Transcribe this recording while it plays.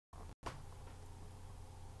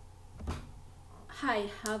Hi,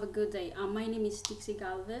 have a good day. My name is Dixie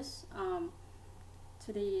Galvez.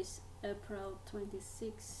 Today is April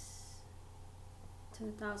 26,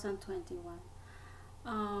 2021.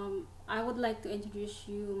 I would like to introduce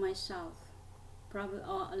you myself. Probably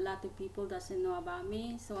a lot of people doesn't know about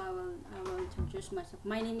me, so I will introduce myself.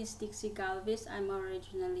 My name is Dixie Galvez. I'm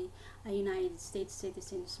originally a United States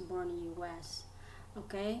citizen born in U.S.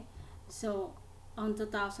 Okay, so on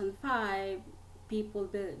 2005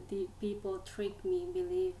 the people trick me,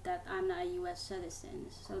 believe that I'm not a US citizen.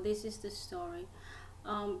 So this is the story.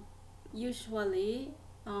 Usually,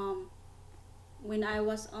 when I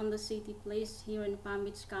was on the city place here in Palm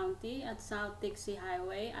Beach County at South Dixie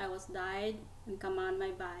Highway, I was died and come on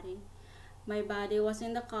my body. My body was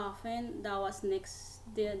in the coffin that was next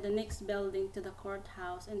the next building to the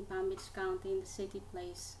courthouse in Palm Beach County in the city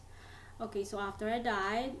place. Okay, so after I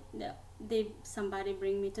died, somebody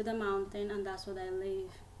bring me to the mountain, and that's what I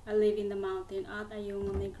live. I live in the mountain at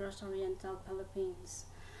Ayungin Negros Oriental, Philippines.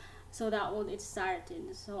 So that what it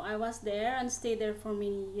started. So I was there and stayed there for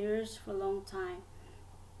many years, for a long time.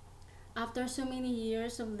 After so many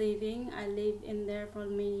years of living, I lived in there for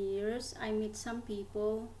many years. I meet some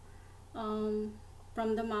people um,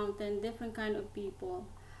 from the mountain, different kind of people.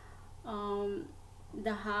 Um,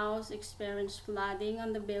 the house experienced flooding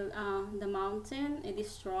on the mountain. It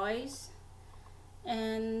destroys,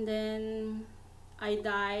 and then I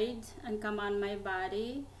died and come on my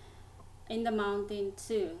body in the mountain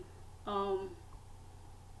too. Um,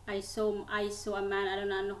 I saw a man. I do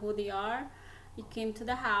not know who they are. He came to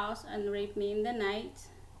the house and raped me in the night,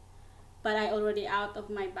 but I already out of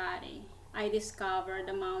my body. I discovered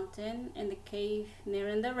the mountain and the cave near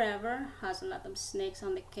in the river has a lot of snakes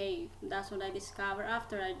on the cave. That's what I discovered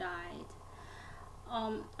after I died.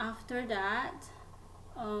 After that,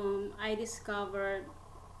 I discovered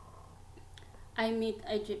I meet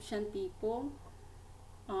Egyptian people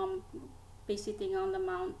um, visiting on the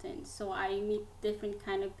mountain. So I meet different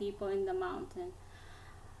kind of people in the mountain.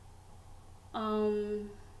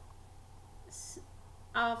 Um,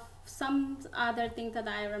 some other thing that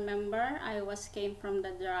I remember, I was came from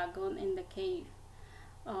the dragon in the cave.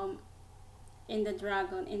 Um, in the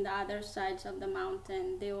dragon, in the other sides of the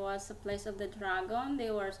mountain, there was a place of the dragon.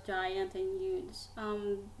 They were giant and huge.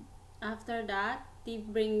 After that, they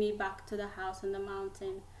bring me back to the house on the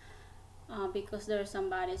mountain because there's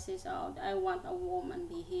somebody says, "Oh, I want a woman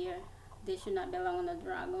be here. They should not belong on the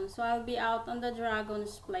dragon." So I'll be out on the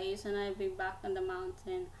dragon's place, and I'll be back on the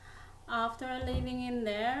mountain. After living in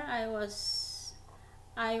there, I was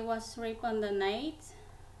raped on the night.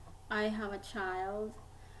 I have a child,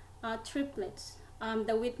 triplets.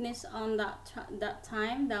 The witness on that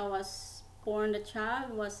time that was born the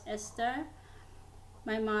child was Esther,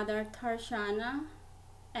 my mother Tarshana,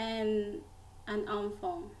 and an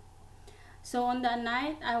Amphong. So on that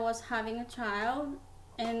night, I was having a child,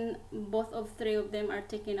 and both of three of them are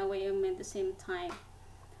taken away from me at the same time.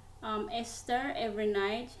 Esther, every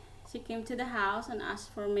night, she came to the house and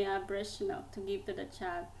asked for me a breast milk to give to the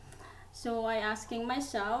child. So I asking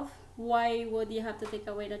myself, why would you have to take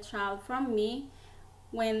away the child from me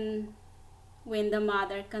when the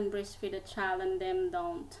mother can breastfeed the child and them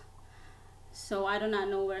don't? So I do not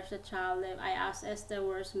know where's the child live. I asked Esther,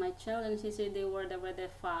 where's my children? She said they were there with their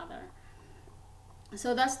father.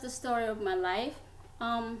 So that's the story of my life.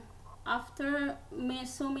 After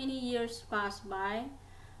so many years passed by,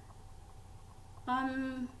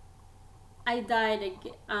 I died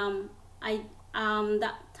again.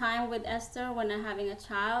 That time with Esther when I'm having a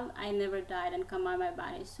child, I never died and come out of my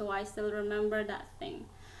body. So I still remember that thing.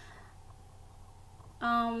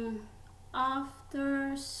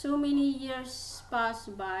 After so many years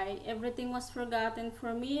passed by, everything was forgotten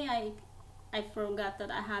for me. I forgot that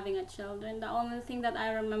I having a children. The only thing that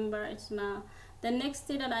I remember is the next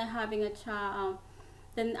day that I having a child.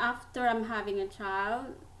 Then after I'm having a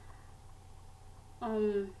child,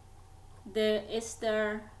 the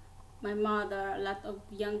Esther, my mother, a lot of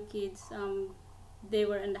young kids, they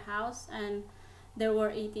were in the house and they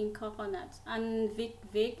were eating coconuts. And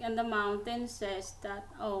Vic in the mountain says that,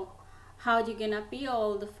 oh, how you gonna pay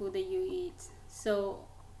all the food that you eat? So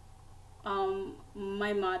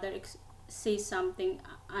my mother says something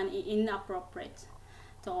inappropriate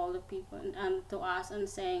to all the people and to us and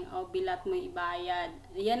saying, oh, bilat mo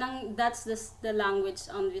ibayad. That's the language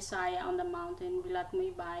on Visaya on the mountain, bilat mo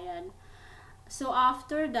ibayad. So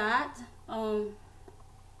after that,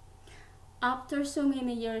 after so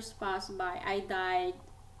many years passed by, I died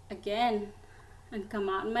again and come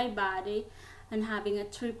out in my body and having a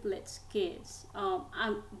triplets kids.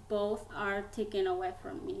 Both are taken away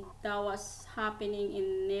from me. That was happening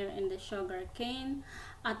near in the sugar cane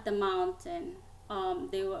at the mountain.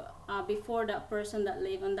 they were before that person that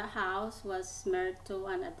lived in the house was married to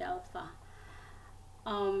an Adelpha.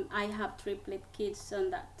 I have triplet kids on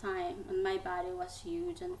that time, and my body was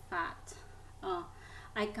huge and fat. Uh,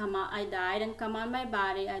 I died and come on my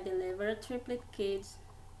body. I delivered triplet kids,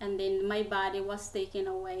 and then my body was taken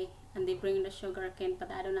away, and they bring the sugar cane,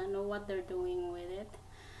 but I do not know what they're doing with it.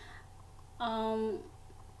 Um,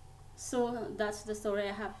 so that's the story.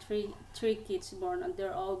 I have three kids born, and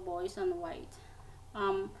they're all boys and white.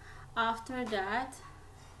 Um, After that,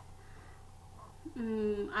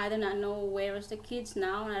 I do not know where is the kids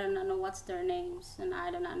now, and I do not know what's their names, and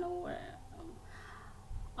I do not know where.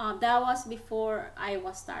 That was before I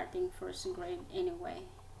was starting first grade anyway.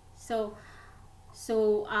 So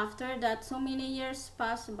after that, so many years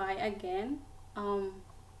passed by again. Um,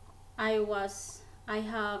 I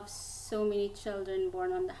have so many children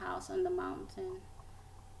born on the house on the mountain.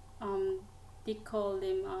 Um, they call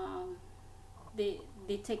them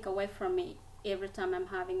they take away from me every time I'm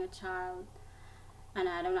having a child, and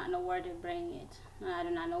I do not know where they bring it, and I do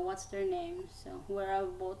not know what's their name. So we're all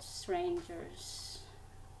both strangers,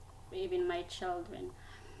 even my children.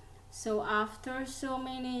 So after so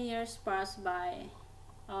many years passed by,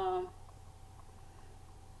 um,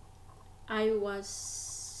 I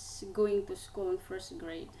was going to school in first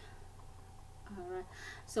grade. Alright.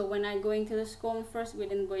 So when I going to the school in first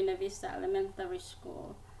grade in Buena Vista Elementary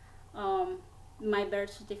School, um, my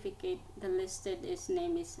birth certificate, the listed his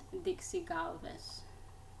name is Dixie Galvez.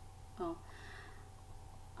 Oh,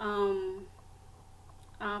 um,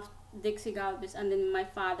 after Dixie Galvez, and then my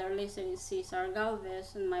father listed is Cesar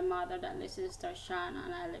Galvez, and my mother that listed is Tarshana,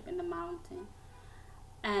 and I live in the mountain.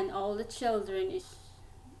 And all the children is,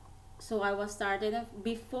 so I was started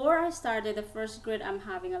before I started the first grade. I'm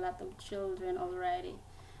having a lot of children already,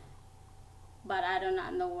 but I do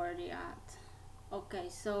not know where they at. Okay,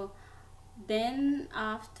 so then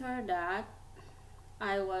after that,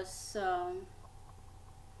 I was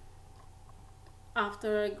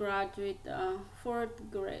after I graduate fourth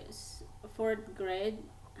grade,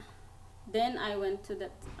 then I went to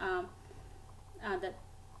that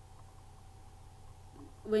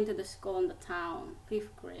went to the school in the town,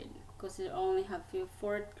 fifth grade, because they only have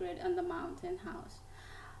fourth grade on the mountain house.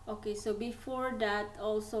 Okay, so before that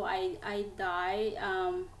also I die.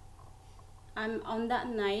 I'm on that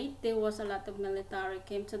night there was a lot of military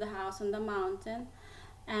came to the house on the mountain,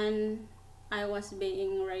 and I was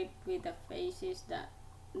being raped with the faces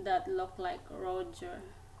that look like Roger,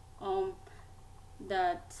 um,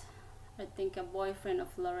 that I think a boyfriend of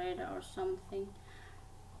Florida or something.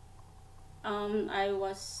 I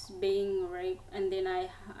was being raped, and then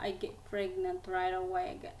I get pregnant right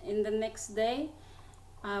away. In the next day,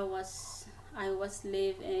 I was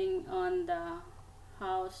living on the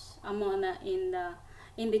house. I'm on in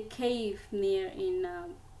the cave near in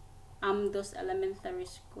Amdos Elementary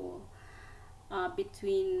School,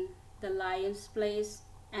 between the Lions Place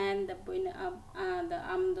and the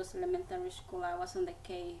Amdos Elementary School. I was in the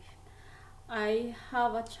cave. I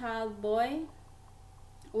have a child boy.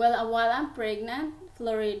 Well, while I'm pregnant,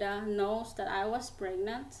 Florida knows that I was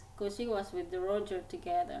pregnant because she was with the Roger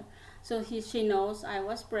together. So she knows I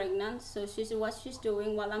was pregnant. So what she's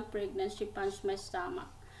doing while I'm pregnant, she punched my stomach.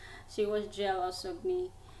 She was jealous of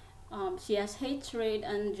me. She has hatred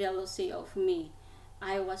and jealousy of me.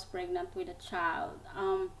 I was pregnant with a child,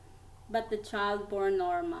 but the child born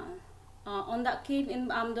normal. On that cave in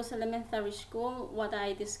Amdos Elementary School, what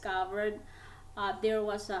I discovered, there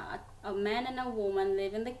was a man and a woman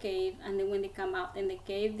live in the cave, and then when they come out in the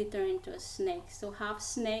cave, they turn into a snake. So half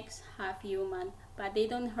snakes, half human. But they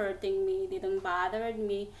don't hurting me, they don't bother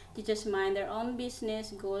me. They just mind their own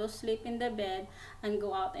business, go to sleep in the bed, and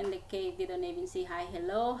go out in the cave. They don't even say hi,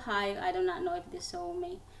 hello, hi. I do not know if they saw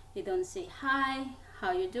me. They don't say hi,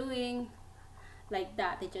 how you doing, like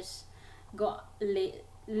that. They just go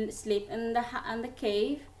sleep in the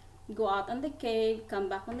cave, go out on the cave, come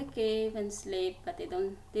back on the cave and sleep. But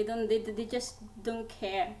they just don't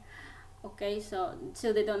care. Okay, so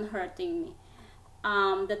they don't hurting me.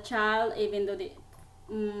 The child, even though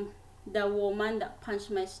the woman that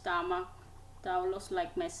punched my stomach, that looks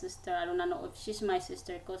like my sister. I do not know if she's my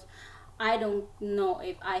sister, because I don't know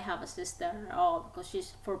if I have a sister at all, because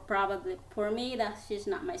she's probably for me that she's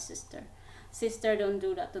not my sister. Sister don't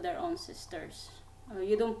do that to their own sisters.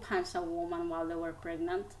 You don't punch a woman while they were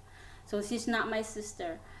pregnant. So she's not my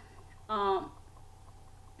sister.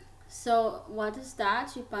 So what is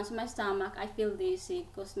that? She punched my stomach. I feel dizzy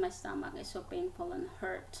because my stomach is so painful and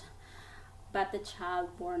hurt. But the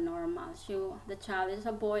child born normal. The child is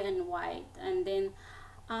a boy and white. And then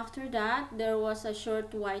after that, there was a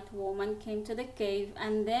short white woman came to the cave,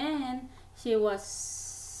 and then She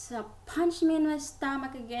was punched me in my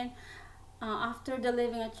stomach again after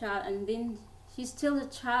delivering a child, and then she's still a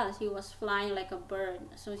child. She was flying like a bird,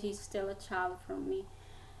 so she's still a child from me.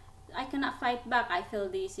 I cannot fight back. I feel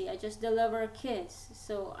dizzy. I just deliver kids,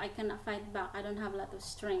 so I cannot fight back. I don't have a lot of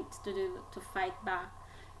strength to fight back.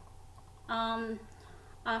 Um,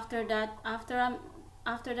 after that,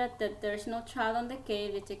 that there's no child on the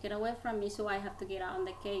cave. They take it away from me, so I have to get out on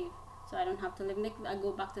the cave. So I don't have to live in the. I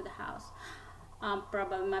go back to the house.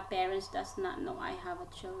 Probably my parents does not know I have a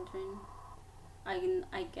children.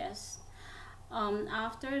 I guess.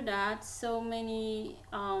 After that, so many.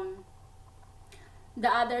 The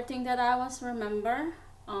other thing that I was remember.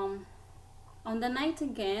 On the night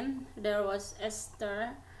again, there was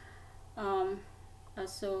Esther.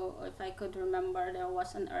 So if I could remember, there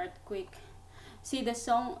was an earthquake. See the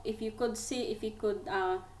song. If you could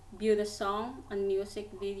view the song and music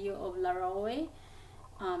video of Laroe,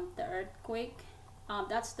 the earthquake.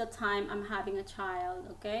 That's the time I'm having a child.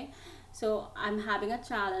 Okay, so I'm having a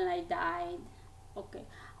child and I died. Okay,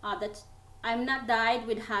 that's I'm not died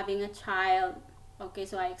with having a child. Okay,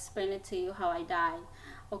 so I explain it to you how I died.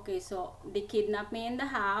 Okay, so they kidnapped me in the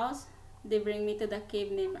house. They bring me to the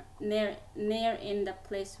cave near in the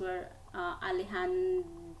place where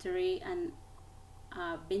Alejandri and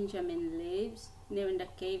Benjamin lives, near in the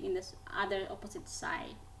cave in the other opposite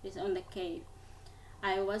side. It's on the cave.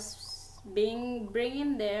 I was being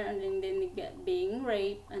bringing there, and then being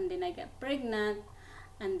raped, and then I get pregnant,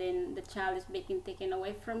 and then the child is being taken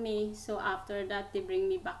away from me. So after that, they bring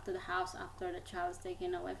me back to the house after the child is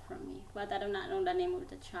taken away from me. But I do not know the name of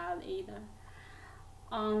the child either.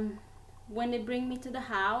 When they bring me to the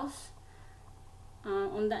house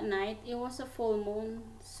on that night, it was a full moon.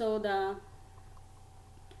 So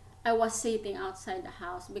I was sitting outside the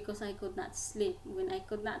house because I could not sleep. When I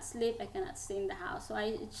could not sleep, I cannot stay in the house. So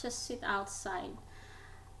I just sit outside.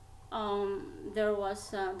 There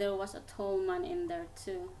was a tall man in there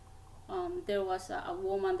too. There was a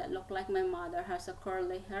woman that looked like my mother, has a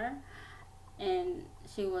curly hair, and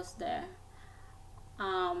she was there.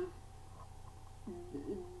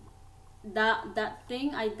 That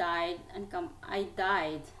thing I died I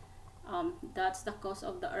died. That's the cause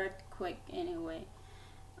of the earthquake anyway.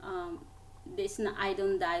 This I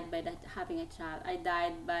don't die by having a child. I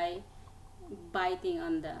died by biting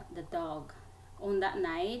on the dog. On that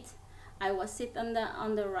night, I was sit on the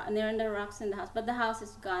near the rocks in the house, but the house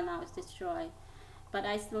is gone now. It's destroyed. But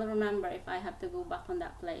I still remember if I have to go back on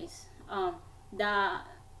that place. The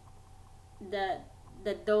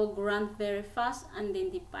the dog ran very fast, and then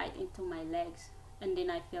they bite into my legs, and then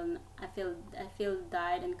I feel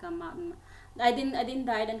died and come out. I didn't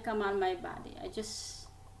die and come out my body. I just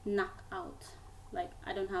knocked out, like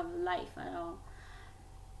I don't have life at all.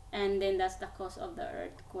 And then that's the cause of the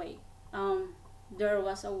earthquake. There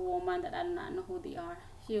was a woman that I do not know who they are.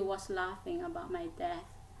 She was laughing about my death.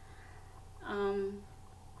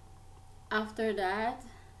 After that,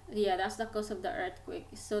 yeah, that's the cause of the earthquake.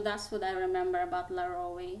 So that's what I remember about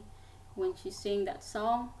Laroe when she sang that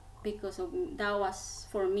song, because that was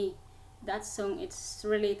for me. That song, it's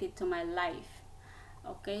related to my life.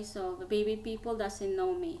 Okay, so the baby people doesn't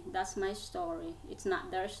know me. That's my story. It's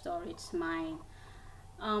not their story, it's mine.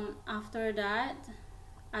 After that,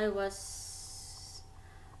 I was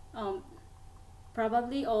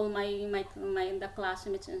probably all my the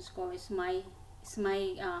classmates in school is my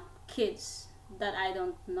kids that I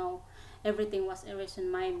don't know. Everything was erased in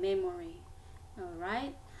my memory. All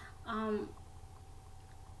right.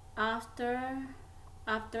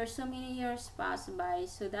 After so many years passed by,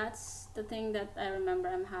 so that's the thing that I remember.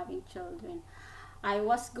 I'm having children. I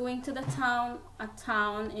was going to a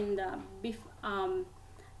town in the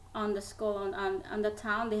on the school on the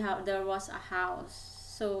town. There was a house.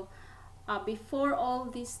 So before all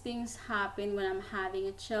these things happened, when I'm having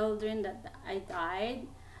a children that I died,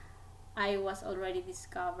 I was already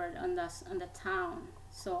discovered on the town.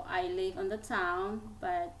 So I live on the town,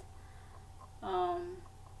 but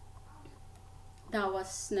that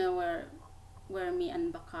was nowhere where me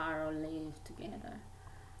and Bacaro lived together.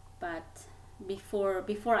 But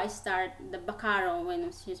before I start the Bacaro,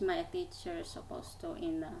 when she's my teacher, supposed to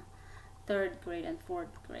in the 3rd grade and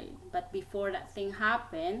 4th grade. But before that thing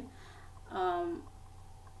happened,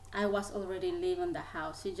 I was already living in the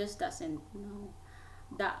house. She just doesn't know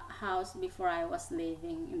that house before I was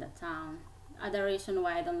living in the town. Other reason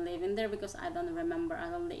why I don't live in there, because I don't remember.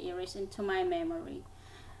 I only erase into my memory.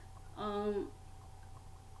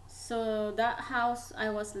 So that house I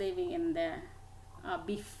was living in there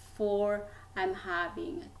before I'm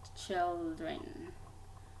having children,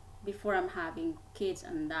 before I'm having kids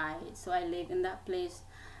and died. So I live in that place,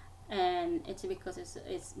 and it's because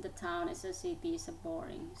it's the town is a city is a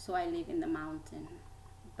boring, so I live in the mountain.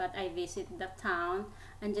 But I visit the town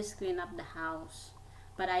and just clean up the house,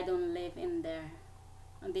 but I don't live in there.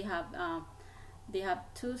 And they have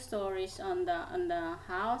two stories on the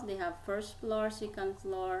house. They have first floor, second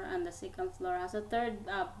floor, and the second floor has a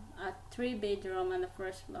three bedroom, and the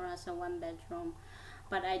first floor has a one bedroom.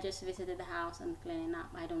 But I just visited the house and cleaning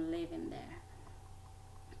up. I don't live in there.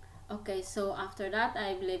 Okay, so after that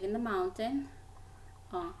I live in the mountain.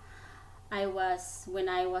 When I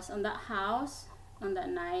was on that house on that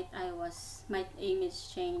night, my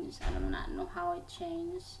image changed. I do not know how it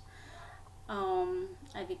changed.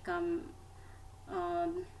 I become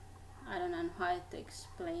I don't know how to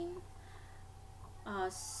explain.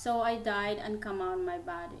 So I died and come out my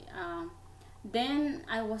body. Then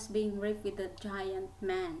I was being raped with a giant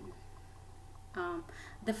man.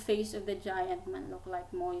 The face of the giant man looked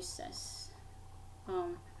like Moses.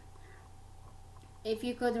 If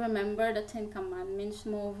you could remember the Ten Commandments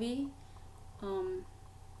movie,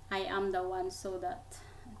 I am the one, so that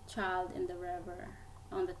child in the river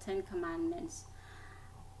on the Ten Commandments.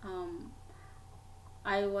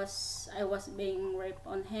 I was being raped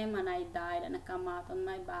on him, and I died, and I come out on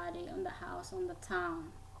my body on the house on the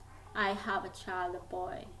town. I have a child, a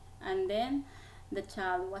boy, and then the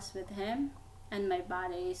child was with him, and my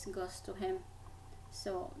body goes to him.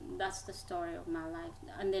 So that's the story of my life.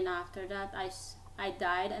 And then after that, I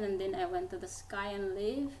died, and then I went to the sky and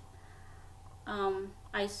lived.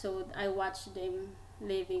 I watched them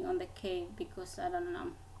living on the cave, because I don't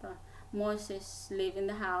know. Moses lived in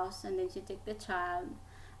the house, and then she took the child,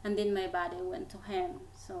 and then my body went to him.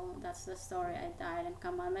 So that's the story. I died and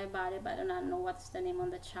come on my body, but I do not know what's the name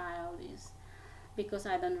of the child is, because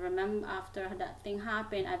I don't remember. After that thing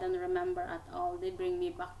happened, I don't remember at all. They bring me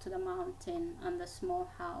back to the mountain, on the small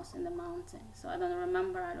house in the mountain, so I don't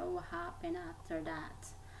remember at all what happened after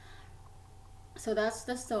that. So that's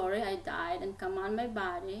the story. I died and come on my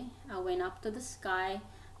body. I went up to the sky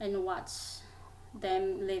and watched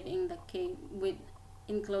them live in the cave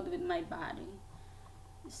included with my body.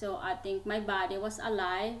 So I think my body was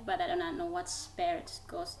alive, but I do not know what spirits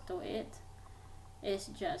goes to it. It's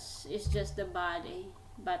just the body,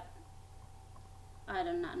 but I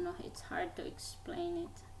do not know. It's hard to explain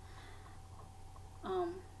it.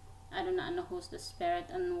 I do not know who's the spirit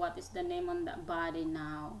and what is the name on that body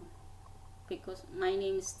now, because my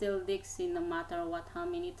name is still Dixie, no matter what, how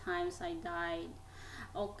many times I died.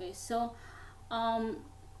 Okay, so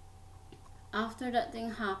after that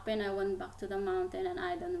thing happened, I went back to the mountain, and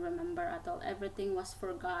I don't remember at all. Everything was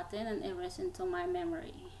forgotten and erased into my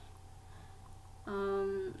memory.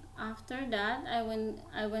 After that, I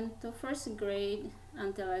went to first grade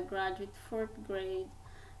until I graduate fourth grade,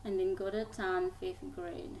 and then go to town fifth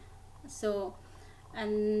grade. So,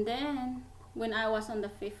 and then when I was on the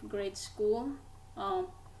fifth grade school,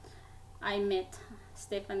 I met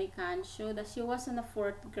Stephanie Cancho. That she was in the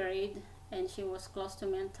fourth grade, and she was close to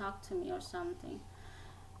me and talked to me or something.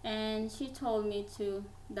 And she told me to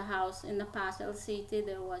the house in the Pastel City.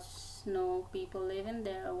 There was no people living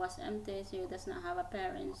there. It was empty. She does not have a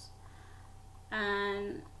parents,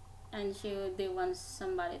 and they want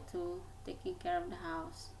somebody to taking care of the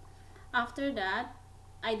house. After that,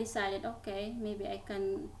 I decided, okay, maybe I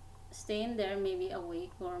can stay in there maybe a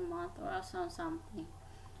week or a month or something.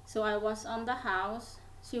 So I was on the house.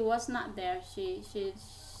 She was not there. She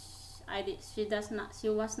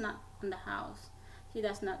was not in the house. She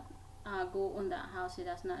does not go on that house. She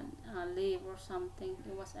does not live or something.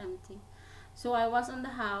 It was empty. So I was on the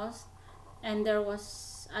house, and there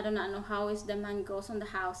was, I do not know how is the man goes on the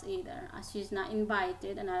house either. She's not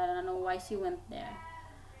invited, and I don't know why she went there.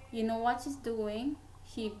 You know what she's doing?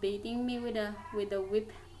 She beating me with a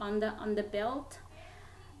whip on the belt,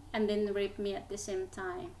 and then raped me at the same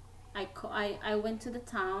time. I went to the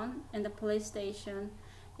town and the police station.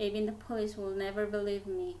 Even the police will never believe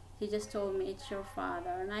me. He just told me, it's your father.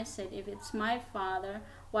 And I said, if it's my father,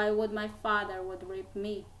 why would my father would rape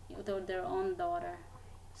me with their own daughter?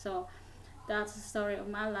 So that's the story of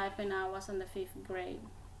my life when I was in the fifth grade.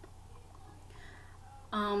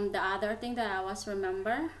 The other thing that I was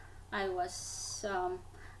remember, I was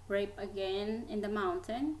raped again in the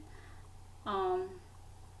mountain.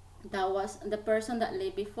 That was the person that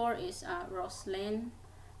lived before is Roslyn,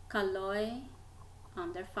 Kaloy.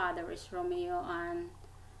 Their father is Romeo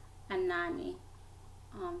and Nani.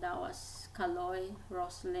 That was Kaloy,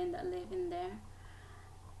 Roslyn that lived in there.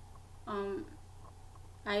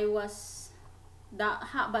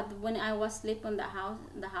 But when I was sleep on the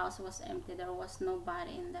house was empty. There was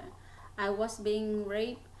nobody in there. I was being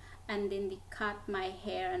raped, and then they cut my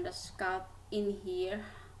hair and the scalp in here.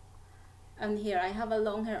 And here I have a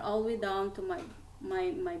long hair all the way down to my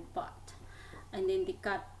butt, and then they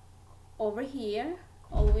cut over here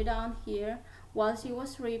all the way down here while she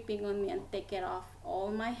was raping on me, and take it off all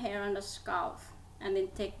my hair on the scalp, and then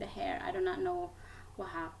take the hair. I do not know what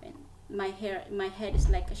happened. My head is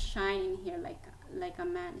like a shine in here, like a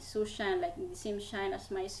man. It's so shine, like the same shine as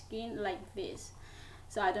my skin, like this.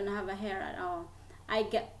 So I don't have a hair at all. I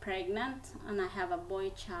get pregnant and I have a boy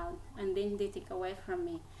child, and then they take away from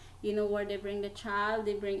me. You know where they bring the child?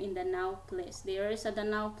 They bring in the now place. There is a the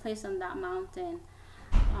now place on that mountain.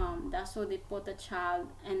 That's where they put the child,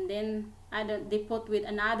 and then they put with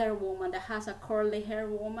another woman that has a curly hair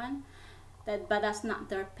woman. But that's not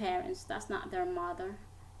their parents. That's not their mother.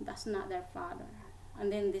 That's not their father.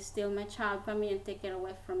 And then they steal my child from me and take it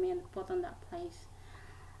away from me and put on that place.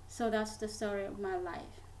 So that's the story of my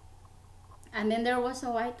life. And then there was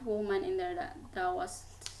a white woman in there that was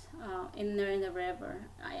in there in the river.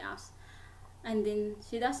 I asked, and then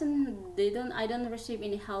I don't receive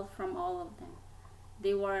any help from all of them.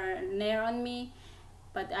 They were near on me,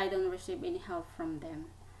 but I don't receive any help from them.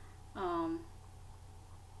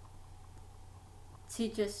 She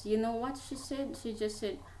just, you know what she said? She just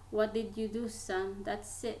said, "What did you do, son?"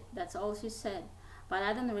 That's it. That's all she said. But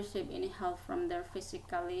I don't receive any help from their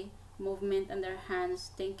physically movement on their hands,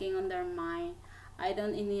 thinking on their mind. I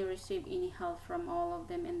don't receive any help from all of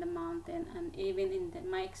them in the mountain, and even in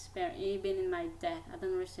my experience, even in my death, I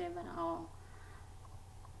don't receive at all.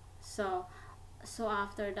 So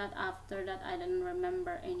after that, I don't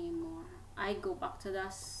remember anymore. I go back to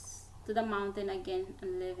the mountain again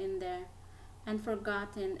and live in there, and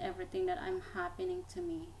forgotten everything that I'm happening to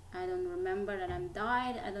me. I don't remember that I'm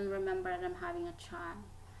died. I don't remember that I'm having a child.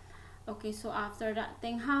 Okay, so after that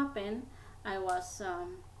thing happened, I was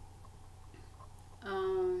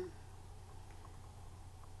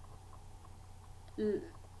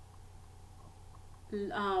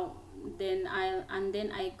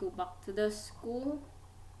then I go back to the school,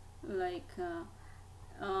 like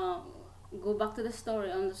go back to the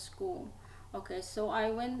story on the school. Okay, so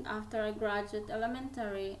I went after I graduate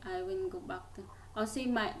elementary. I went go back to. I'll see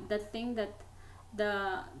the thing that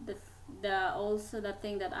also the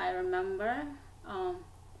thing that I remember.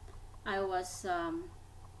 I was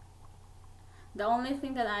the only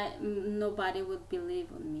thing that nobody would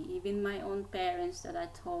believe on me, even my own parents, that I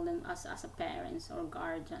told them as a parents or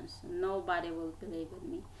guardians, nobody will believe in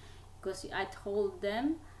me, because I told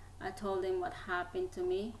them what happened to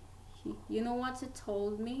me. You know what he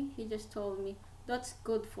told me? He just told me, "That's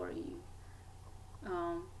good for you."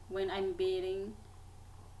 When I'm beating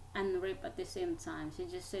and rape at the same time, she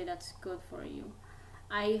just said, "That's good for you."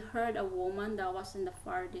 I heard a woman that was in the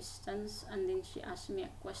far distance, and then she asked me a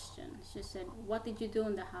question. She said, "What did you do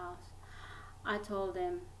in the house?" I told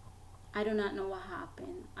them, "I do not know what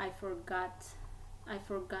happened. I forgot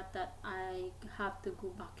that I have to go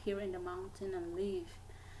back here in the mountain and live."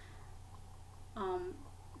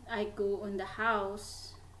 I go in the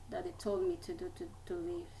house that they told me to do to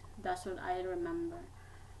live. That's what I remember.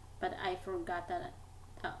 But I forgot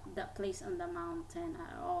that place on the mountain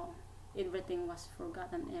at all. Everything was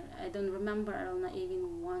forgotten. I don't remember not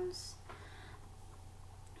even once.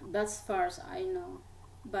 That's far as I know.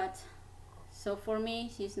 But so for me,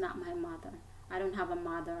 she's not my mother. I don't have a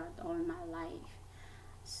mother at all in my life.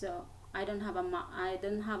 So I don't have a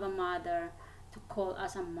mother to call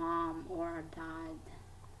as a mom or a dad.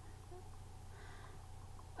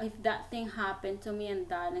 If that thing happened to me and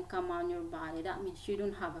died and come on your body, that means you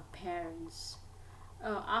don't have a parents.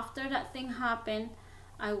 After that thing happened,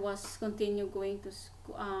 I was continue going to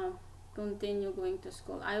school.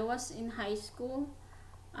 I was in high school.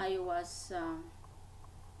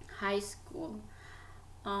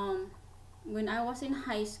 When I was in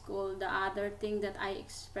high school, the other thing that I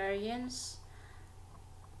experienced,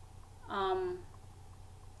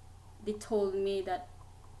 they told me that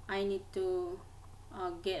I need to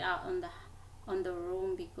get out on the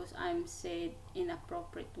room because I'm said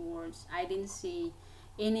inappropriate words. I didn't see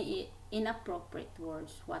any inappropriate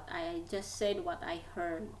words. What I just said, what I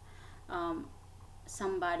heard,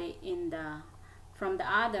 somebody from the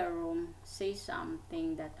other room say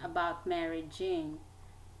something that about Mary Jane.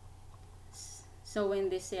 So when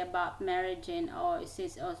they say about Mary Jane, it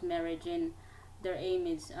says, "Oh, Mary Jane, their aim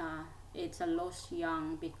is it's a lost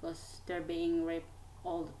young because they're being raped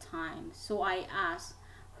all the time." So I asked,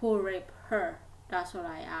 who raped her? That's what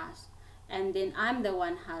I asked. And then I'm the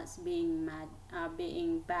one has being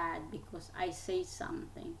bad because I say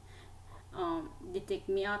something. They take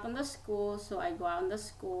me out on the school, so I go out on the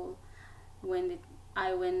school. When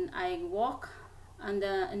I walk and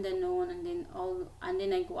in the noon, and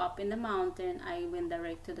then I go up in the mountain. I went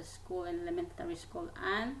direct to the school, elementary school,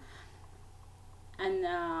 and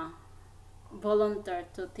volunteer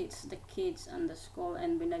to teach the kids on the school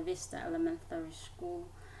in Buena Vista Elementary School.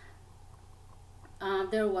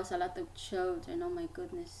 There was a lot of children. Oh my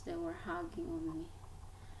goodness, they were hugging on me.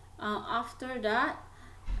 After that,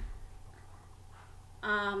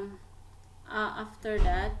 um, after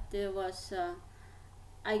that there was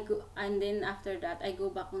I go and then after that I go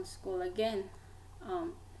back on school again.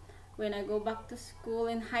 Um, when I go back to school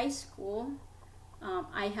in high school,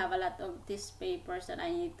 I have a lot of these papers that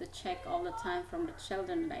I need to check all the time from the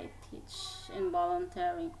children that I teach in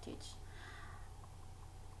volunteering teach.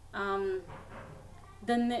 Um,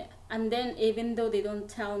 and then even though they don't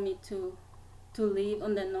tell me to live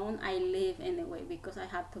on the known, I live anyway because I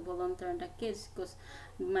have to volunteer the kids because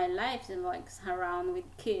my life is like around with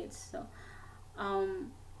kids.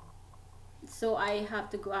 Um, so I have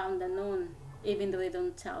to go out on the known even though they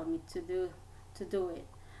don't tell me to do it.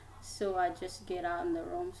 So I just get out in the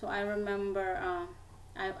room. So I remember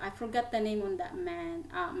I forgot the name on that man,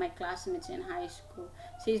 my classmates in high school.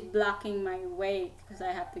 She's blocking my way because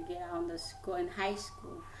I have to get out of the school in high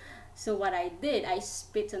school. So what I did, I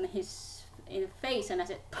spit on his in face and I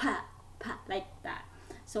said pa pa like that.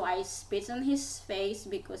 So I spit on his face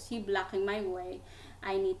because he blocking my way.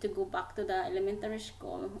 I need to go back to the elementary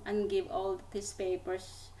school and give all these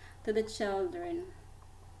papers to the children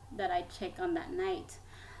that I checked on that night.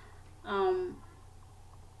 Um,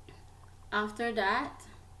 After that,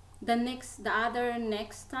 the other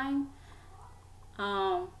next time,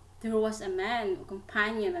 there was a man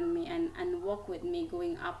companion on me and walk with me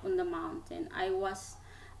going up on the mountain. I was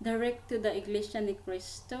direct to the Iglesia Ni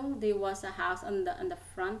Cristo. There was a house on the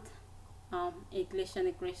front. Iglesia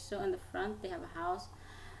Ni Cristo on the front. They have a house.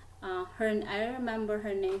 I remember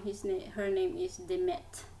her name. Her name is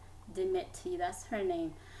Demet. Demet. That's her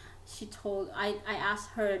name. I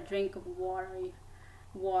asked her a drink of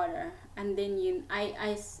water, and then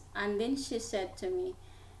and then she said to me,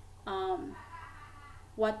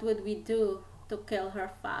 what would we do to kill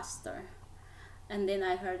her faster? And then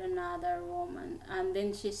I heard another woman, and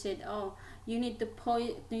then she said, oh, you need to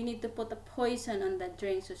put a poison on the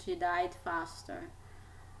drink so she died faster.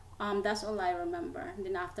 That's all I remember.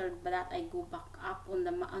 Then after that I go back up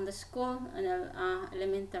on the school,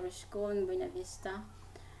 elementary school in Buena Vista.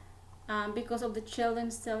 Because of the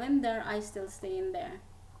children still in there, I still stay in there.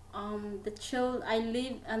 I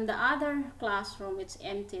live in the other classroom. It's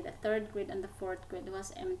empty. The third grade and the fourth grade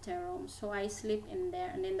was empty room, so I sleep in there,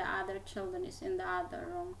 and then the other children is in the other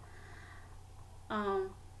room. Um,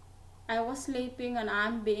 I was sleeping and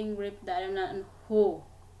I'm being raped. I do not know who.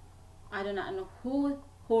 I do not know who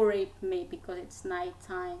raped me because it's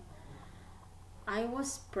nighttime. I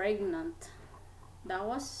was pregnant. That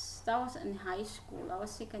was in high school. I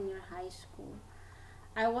was second year high school.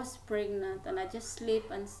 I was pregnant and I just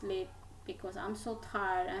sleep and sleep because I'm so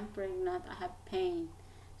tired. I'm pregnant. I have pain,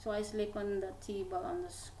 so I sleep on the table on the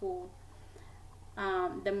school.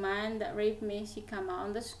 The man that raped me, she come out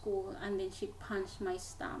on the school and then she punched my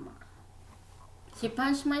stomach. She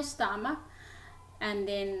punched my stomach, and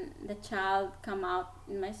then the child come out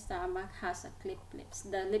in my stomach has a clip lips.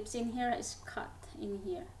 The lips in here is cut in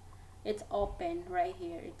here. It's open right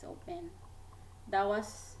here. It's open. That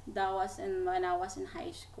was when I was in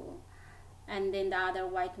high school. And then the other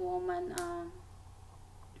white woman,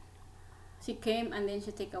 she came and then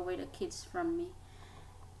she take away the kids from me.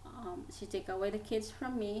 She take away the kids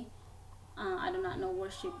from me. I do not know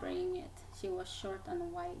where she bring it. She was short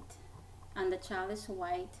and white, and the child is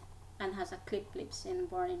white and has a clip lips and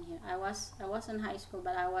born in here. I was in high school,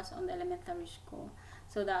 but I was on the elementary school.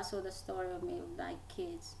 So that's all the story of me with my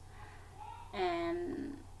kids.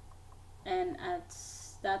 And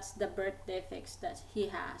that's the birth defects that he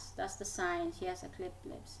has. That's the sign. He has a clip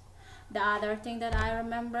lips. The other thing that I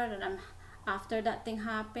remember that after that thing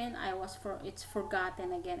happened, it's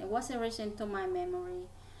forgotten again. It was erased into my memory.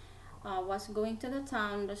 I was going to the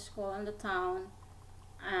town, the school in the town,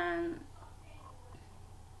 and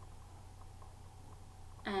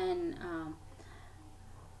and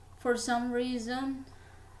for some reason,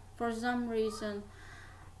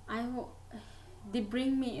 I they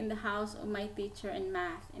bring me in the house of my teacher in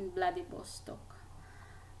math in Vladivostok.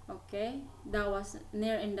 Okay, that was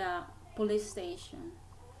near in the police station.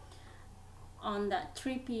 On that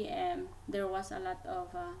 3 p.m. there was a lot of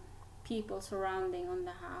people surrounding on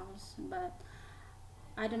the house, but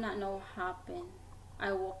I do not know what happened.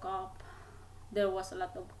 I woke up. There was a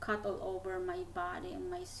lot of cut all over my body and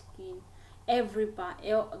my skin. Everybody,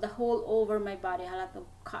 the whole over my body, a lot of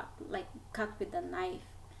cut, like cut with a knife.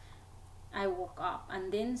 I woke up.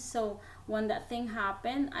 And then so when that thing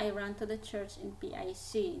happened, I ran to the church in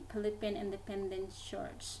PIC, Philippine Independent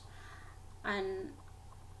Church,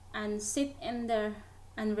 and sit in there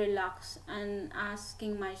and relax and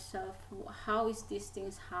asking myself, how is these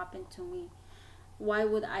things happen to me? Why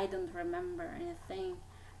would I don't remember anything?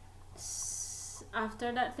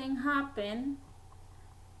 After that thing happened,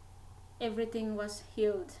 everything was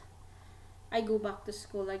healed. I go back to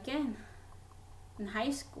school again in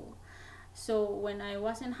high school. So when I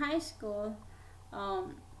was in high school,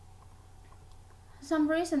 um, some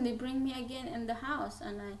reason they bring me again in the house,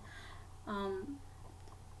 and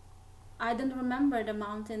I don't remember the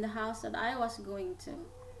mountain, the house that I was going to.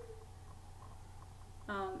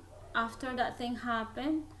 After that thing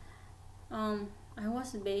happened, I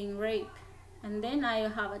was being raped, and then I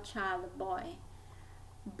have a child, a boy,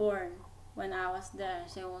 born when I was there.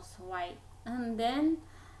 She was white, and then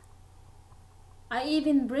I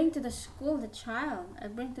even bring to the school the child. I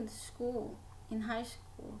bring to the school in high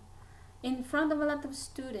school, in front of a lot of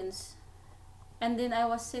students, and then I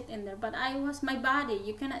was sitting there. But I was, my body,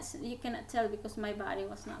 you cannot tell, because my body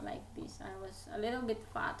was not like this. I was a little bit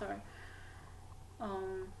fatter.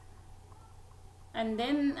 And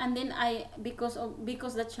then I, because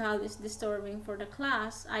the child is disturbing for the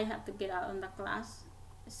class, I have to get out on the class.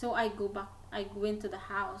 So I go back. I went to the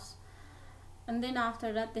house. And then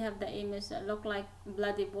after that, they have the image that look like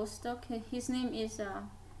Vladivostok. His name is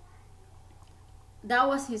that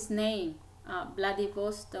was his name,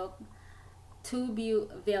 Vladivostok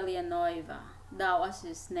Tubiu Villanueva. That was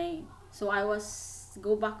his name. So I was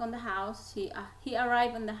go back on the house. He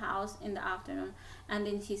arrived in the house in the afternoon, and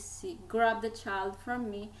then he grabbed the child from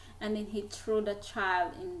me, and then he threw the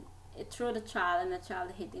child in. It threw the child, and the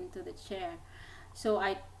child hit into the chair. So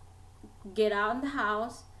I get out in the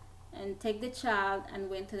house and take the child and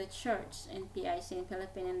went to the church in PIC, in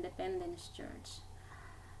Philippine Independence Church.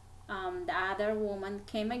 The other woman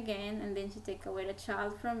came again, and then she took away the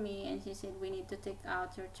child from me, and she said, we need to take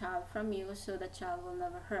out your child from you so the child will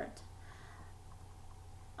never hurt.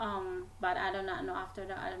 But I do not know, after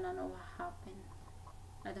that, I do not know what happened.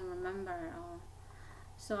 I don't remember at all.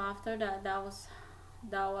 So after that, that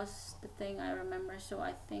was the thing I remember. So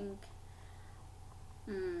I think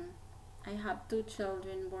I have two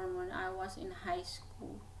children born when I was in high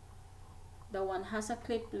school. The one has a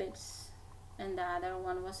clipped lips, and the other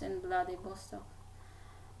one was in Vladivostok.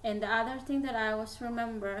 And the other thing that I was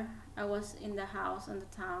remember, I was in the house in the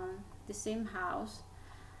town, the same house.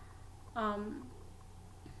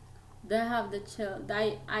 They have the child.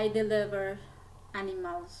 I deliver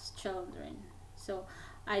animals, children. So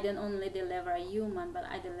I don't only deliver a human, but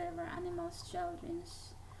I deliver animals, children.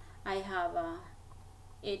 I have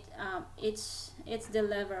it's the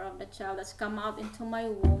liver of the child that's come out into my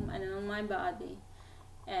womb and on my body,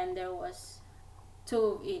 and there was two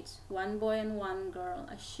of each, one boy and one girl,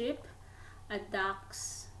 a sheep, a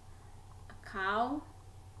ducks, a cow,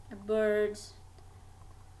 a bird,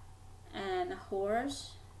 and a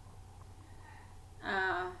horse,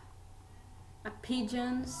 a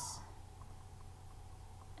pigeons,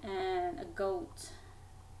 and a goat,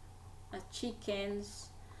 a chickens.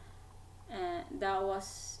 And that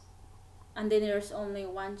was, and then there's only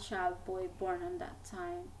one child boy born on that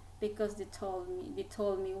time, because they told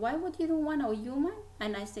me, why would you don't want a human?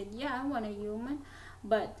 And I said, yeah, I want a human.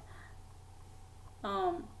 But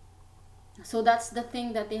so that's the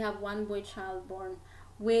thing, that they have one boy child born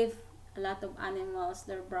with a lot of animals,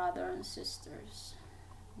 their brother and sisters.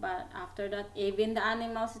 But after that, even the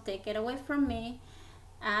animals take it away from me,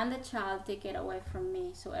 and the child take it away from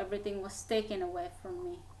me. So everything was taken away from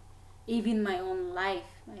me. Even my own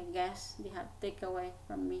life, I guess, they have taken away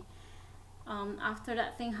from me. After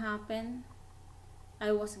that thing happened,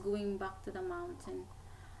 I was going back to the mountain.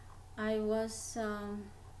 I was,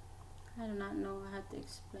 I do not know how to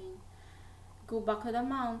explain. Go back to the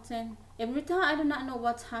mountain. Every time, I do not know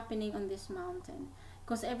what's happening on this mountain.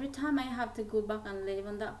 Because every time I have to go back and live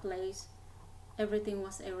on that place, everything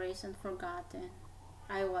was erased and forgotten.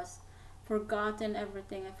 I was forgotten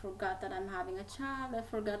everything. I forgot that I'm having a child. I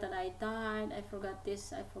forgot that I died. I forgot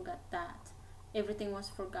this. I forgot that. Everything was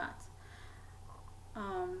forgot.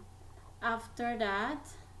 After that,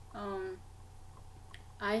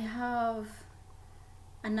 I have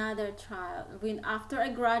another child. After I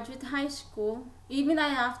graduate high school, even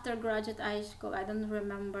after graduate high school, I don't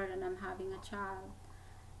remember that I'm having a child,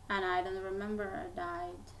 and I don't remember I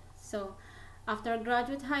died. So after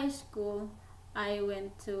graduate high school, I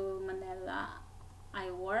went to Manila.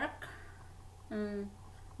 I work.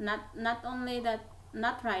 Not only that,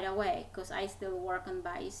 not right away, because I still work in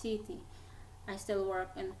Bayi City. I still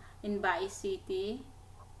work in Bayi City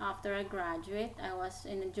after I graduate, I was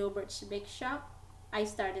in a Jobert's Bake Shop. I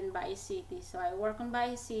started in Bay City, so I work on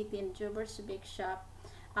Bay City in Jobert's Bake Shop.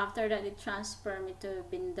 After that, they transferred me to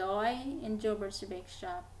Bindoy in Jobert's Bake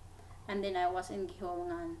Shop, and then I was in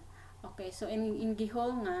Giholngan. Okay, so in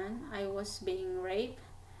Giholngan, I was being raped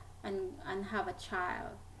and have a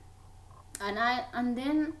child, and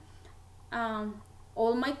then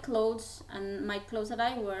all my clothes and my clothes that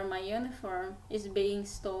I wear, my uniform, is being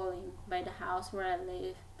stolen by the house where I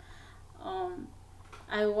live. Um,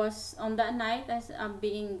 I was on that night as I'm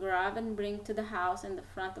being grabbed and bring to the house in the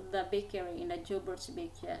front of the bakery in the Jobert's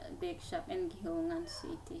Bake Shop in Gihongan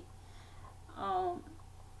City. Um,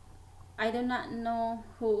 I do not know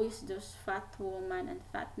who is those fat woman and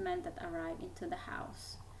fat men that arrived into the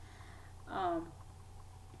house. Um,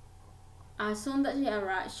 as soon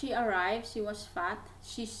as she was fat.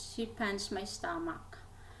 She punched my stomach.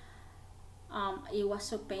 It was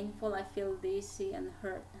so painful. I feel dizzy and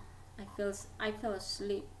hurt. I fell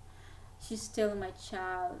asleep. She's still my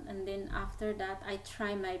child, and then after that, I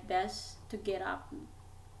try my best to get up.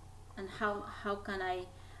 And how can I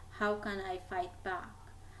fight back?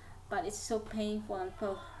 But it's so painful and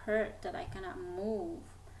feel hurt that I cannot move.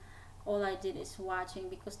 All I did is watching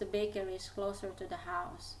because the bakery is closer to the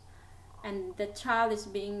house, and the child is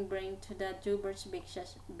being bring to the Jubert's big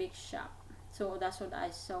shop. So that's what I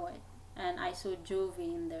saw it, and I saw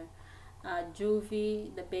Juvie in there.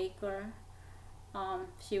 Juvie, the baker,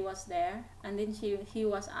 she was there, and then he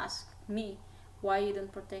was asked me why you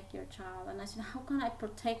don't protect your child, and I said, how can I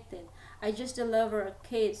protect it? I just deliver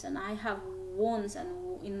kids, and I have wounds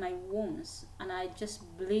and in my wounds, and I just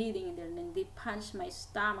bleeding in there, and then they punch my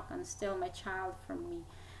stomach and steal my child from me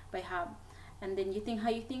by how. And then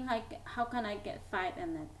how can I get fight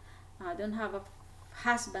in it? I don't have a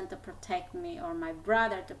husband to protect me or my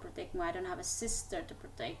brother to protect me. I don't have a sister to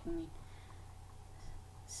protect me.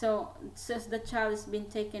 So since the child has been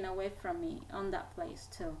taken away from me on that place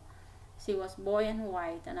too. She was boy and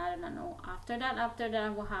white, and I do not know. After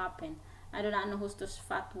that, what happened? I do not know who this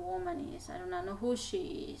fat woman is. I do not know who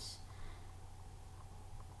she is.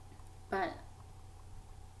 But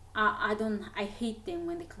I hate them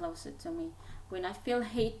when they closer to me. When I feel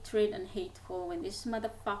hatred and hateful when this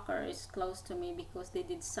motherfucker is close to me because they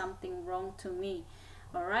did something wrong to me.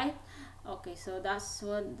 Alright? Okay, so that's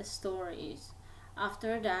what the story is.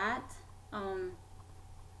 After that,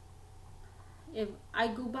 if I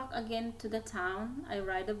go back again to the town, I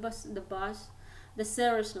ride the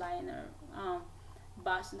Ceres liner,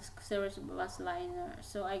 the Ceres bus liner.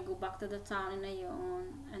 So I go back to the town in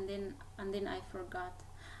Ayon, and then I forgot,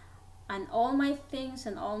 and all my things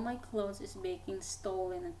and all my clothes is being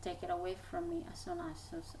stolen and taken away from me. As soon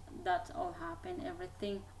as that all happened,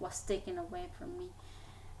 everything was taken away from me.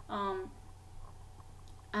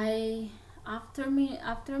 I after many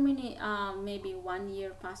maybe 1 year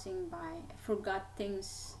passing by, I forgot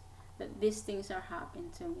things that these things are happening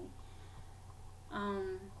to me.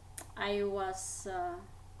 I was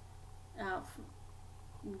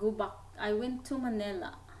go back. I went to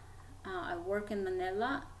Manila. I work in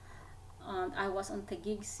Manila. I was on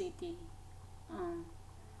Taguig City.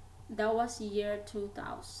 That was year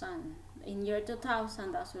 2000. In year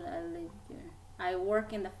 2000, that's when I lived here. I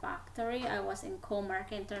work in the factory. I was in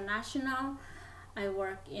Comark International. I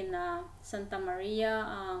work in Santa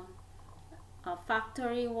Maria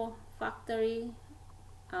factory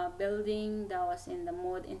building that was in the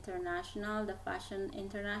Mode International, the Fashion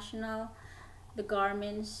International, the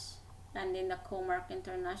garments, and in the Comark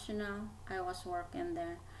International. I was working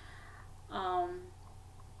there.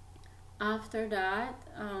 After that,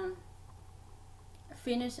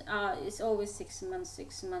 finish. It's always 6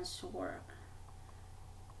 months work.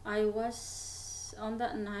 I was on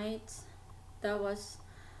that night. That was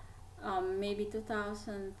maybe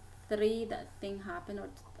 2003 that thing happened, or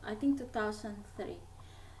I think 2003.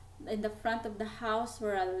 In the front of the house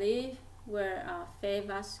where I live, where Faye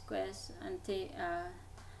Vasquez and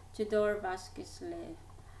Tudor Vasquez live,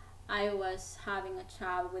 I was having a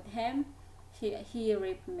child with him. He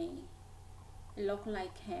raped me. It looked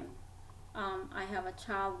like him. I have a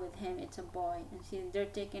child with him. It's a boy, and they're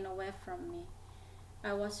taken away from me.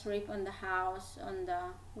 I was raped on the house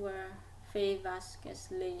where Faye Vasquez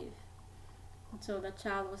live. So the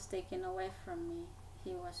child was taken away from me.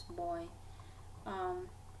 He was boy.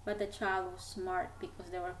 But the child was smart because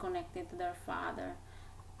they were connected to their father.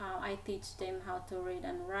 I teach them how to read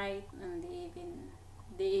and write, and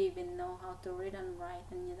they even know how to read and write,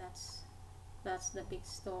 and that's the big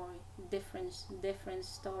story. Different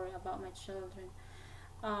story about my children.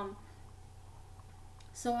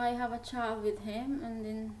 So I have a child with him, and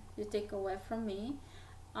then you take away from me.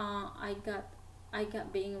 I got I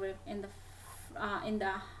got being raped in the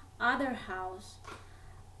other house,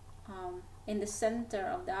 in the center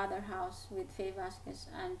of the other house with Faye Vasquez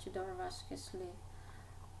and Chidor Vasquez live.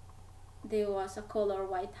 There was a color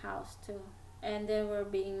white house too, and they were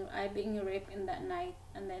being raped in that night,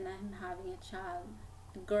 and then I'm having a child,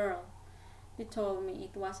 a girl. They told me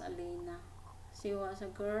it was Alina. She was a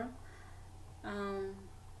girl. Um,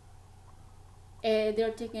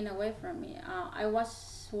 they're taken away from me. I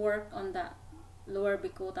was work on the Lower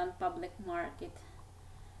Bikutan public market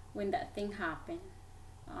when that thing happened.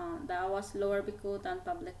 That was Lower Bikutan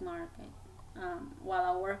public market. While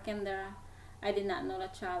I work in there, I did not know the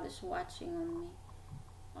child is watching on me.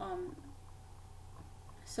 Um,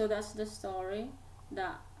 so that's the story.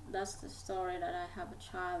 That's the story that I have a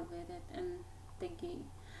child with it and the gig.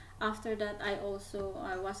 After that, I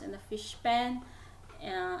was in the fish pen,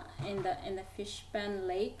 in the fish pen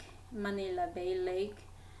lake, Manila Bay Lake.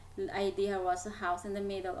 The idea was a house in the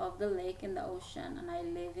middle of the lake in the ocean, and I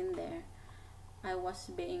live in there. I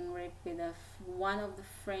was being raped with one of the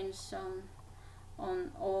friends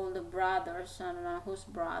on all the brothers and whose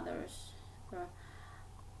brothers,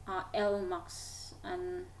 Elmax,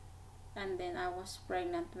 and then I was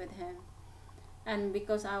pregnant with him. And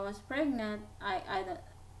because I was pregnant,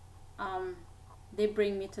 they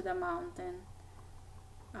bring me to the mountain.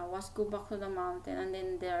 I was go back to the mountain, and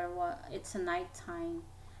then it's a night time,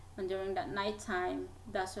 and during that night time,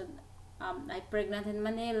 that's what I pregnant in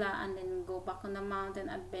Manila, and then go back on the mountain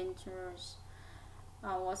adventures.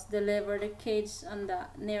 I was delivered the kids on the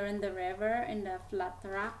near in the river in the flat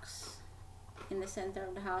rocks in the center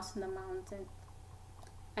of the house in the mountain.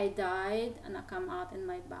 I died and I come out in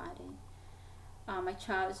my body. My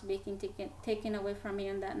child is being taken away from me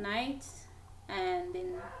on that night, and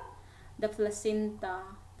then the placenta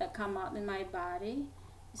that come out in my body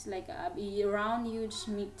is like a round huge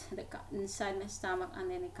meat that inside my stomach,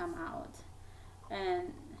 and then it come out,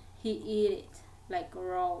 and he eat it like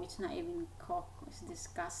raw. It's not even cooked. It's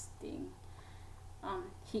disgusting.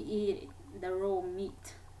 He eat it, the raw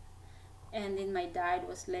meat, and then my dad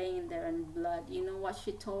was laying there in blood. You know what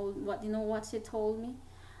she told me?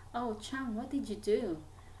 Oh, Chang, what did you do?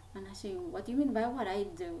 And I said, what do you mean by what I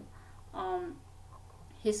do?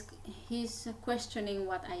 He's questioning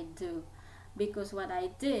what I do, because what I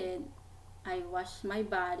did, I washed my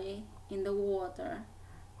body in the water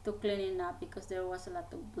to clean it up, because there was a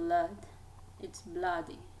lot of blood. It's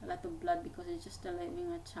bloody, a lot of blood, because it's just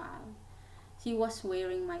delivering a child. She was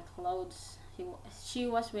wearing my clothes. She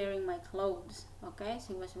was wearing my clothes. Okay,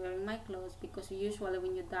 she was wearing my clothes, because usually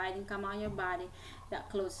when you die and come on your body, that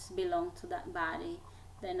clothes belong to that body.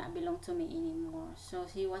 They not belong to me anymore. So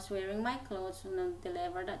she was wearing my clothes when I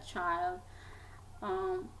delivered that child.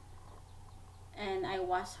 And I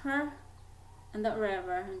washed her in the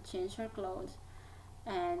river and changed her clothes,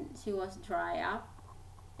 and she was dry up,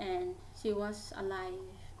 and she was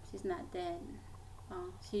alive. She's not dead.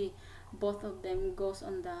 Both of them goes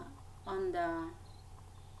on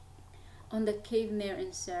the cave near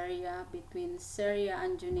in Syria, between Syria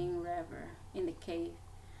and Juning River, in the cave.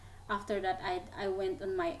 After that, I went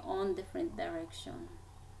on my own different direction.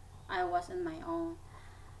 I was on my own,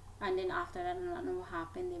 and then after that, I don't know what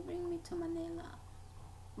happened. They bring me to Manila,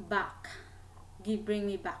 bring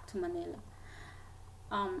me back to Manila.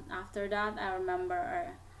 After that, I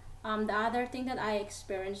remember the other thing that I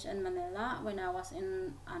experienced in Manila when I was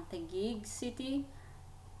in Taguig City.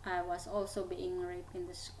 I was also being raped in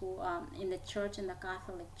the school, in the church, in the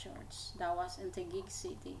Catholic church. That was in Taguig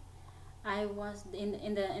City. I was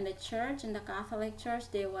in the church, in the Catholic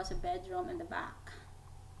church. There was a bedroom in the back,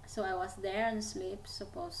 so I was there and sleep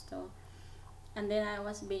supposed to, and then I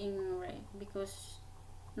was being raped, because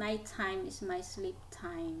nighttime is my sleep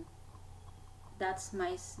time. That's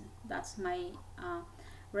my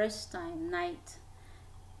rest time, night.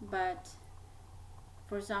 But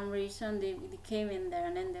for some reason they came in there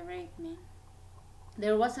and then they raped me.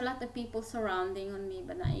 There was a lot of people surrounding on me,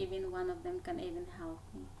 but not even one of them can even help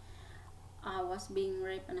me. I was being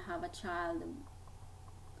raped and have a child.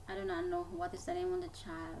 I do not know what is the name of the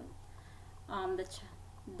child.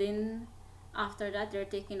 Then after that, they're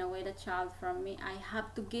taking away the child from me. I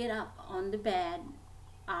have to get up on the bed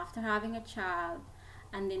after having a child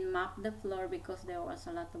and then mop the floor, because there was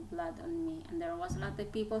a lot of blood on me, and there was a lot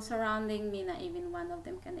of people surrounding me. Not even one of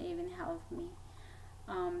them can even help me.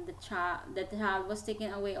 The child was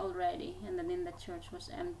taken away already, and then the church was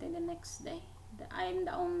empty the next day. I'm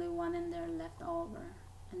the only one in there left over,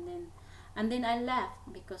 and then I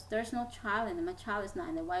left, because there's no child in it. My child is not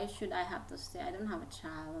in there. Why should I have to stay? I don't have a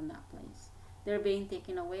child in that place. They're being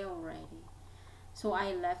taken away already. So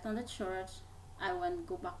I left on the church, I went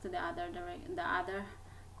go back to the other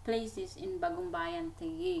places in Bagumbayan,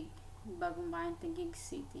 Taguig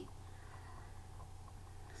City.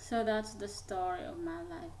 So that's the story of my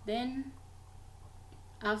life. Then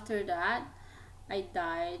after that, I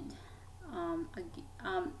died.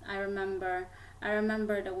 I remember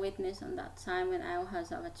the witness on that time when I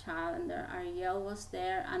was a child, and there Ariel was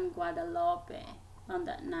there and Guadalupe on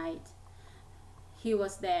that night. He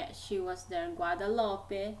was there, she was there,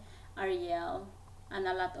 Guadalupe, Ariel, and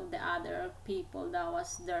a lot of the other people that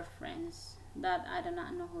was their friends that I do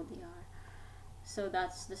not know who they are. So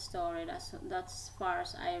that's the story. That's far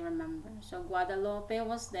as I remember. So Guadalupe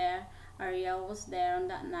was there, Ariel was there on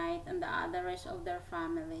that night, and the others of their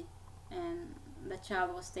family. And the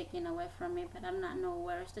child was taken away from me, but I do not know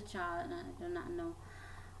where is the child, and I do not know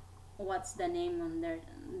what's the name on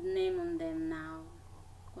them now,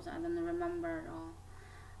 because I don't remember at all.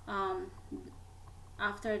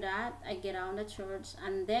 After that, I get out of the church,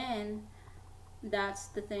 and then that's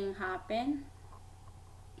the thing happened.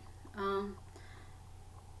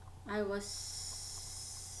 I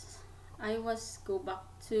was go back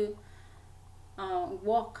to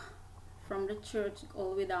walk from the church all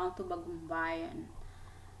the way down to Bagumbayan.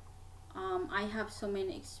 I have so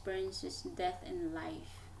many experiences, death and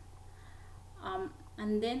life.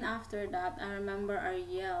 And then after that, I remember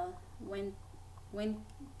Ariel when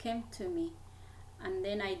came to me, and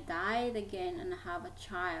then I died again and I have a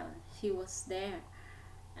child. He was there,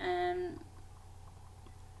 and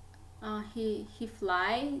he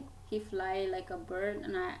fly like a bird,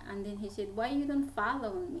 and then he said, why you don't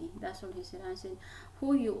follow me? That's what he said. I said,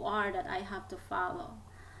 who you are that I have to follow?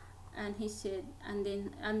 And he said, and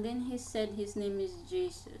then he said his name is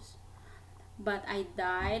Jesus. But I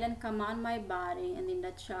died and come on my body, and then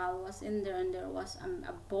the child was in there, and there was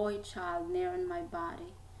a boy child near in my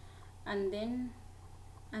body. And then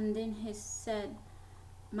he said,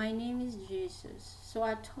 my name is Jesus. So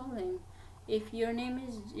I told him, if your name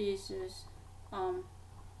is Jesus,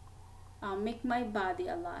 make my body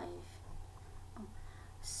alive.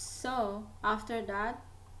 So after that,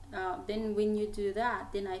 then when you do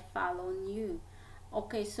that, then I follow you.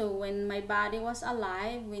 Okay, so when my body was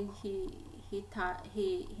alive, when he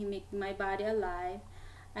made my body alive,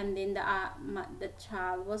 and then the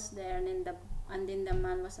child was there, and then the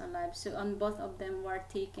man was alive. So on both of them were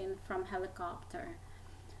taken from helicopter.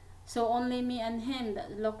 So only me and him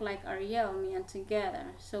that look like Ariel, me and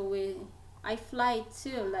together. So I fly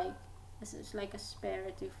too, like it's like a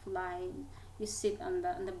spirit. You fly, you sit on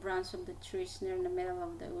the branch of the trees near in the middle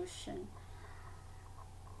of the ocean.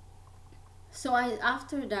 So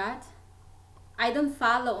after that, I don't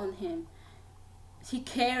follow on him. He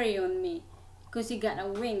carry on me, because he got a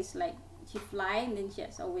wings, like he fly and then she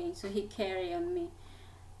has a wing, so he carry on me.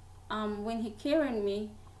 When he carried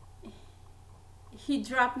me, he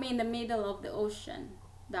dropped me in the middle of the ocean.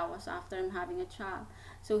 That was after him having a child.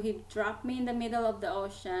 So he dropped me in the middle of the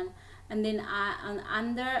ocean, and then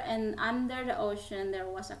under the ocean there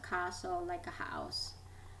was a castle, like a house.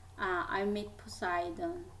 I met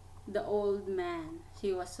Poseidon, the old man.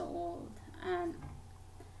 He was so old, and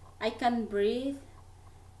I can breathe,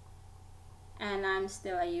 and I'm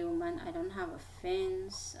still a human. I don't have a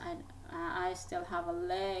fins. I still have a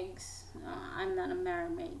legs. I'm not a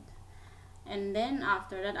mermaid. And then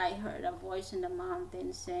after that, I heard a voice in the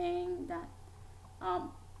mountain saying that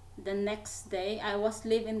the next day, I was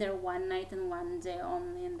living there one night and one day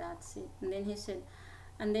only, and that's it. And then he said,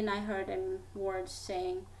 and then I heard him words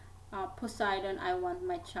saying, Poseidon, I want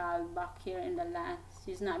my child back here in the land.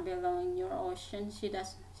 She's not belonging in your ocean.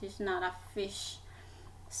 She's not a fish.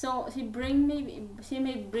 So he bring me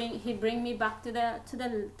back to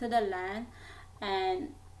the land,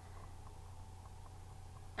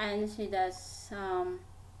 and she does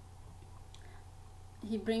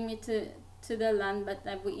he bring me to the land, but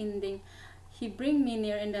he bring me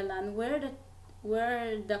near in the land where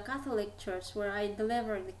the Catholic church where I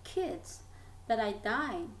deliver the kids that I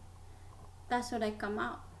died. That's what I come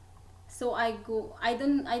out. So I go. I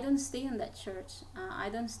don't stay in that church. I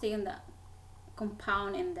don't stay in that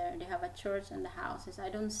compound in there. They have a church and the houses. I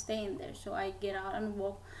don't stay in there. So I get out and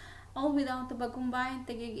walk all the way down to Bagumbayan,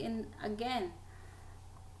 Taguig in again.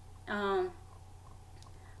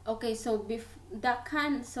 Okay, so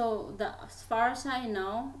as far as I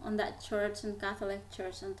know, on that church and Catholic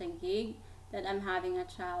church in Taguig that I'm having a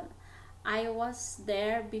child, I was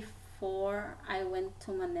there before I went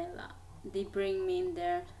to Manila. They bring me in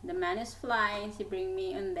there. The man is flying. He bring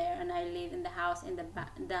me in there, and I live in the house in the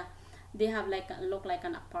back. They have look like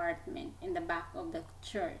an apartment in the back of the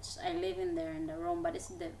church. I live in there in the room, but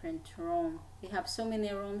it's a different room. They have so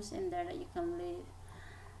many rooms in there that you can live.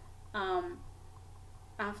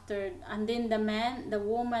 and then the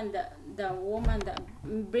woman that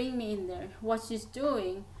bring me in there, what she's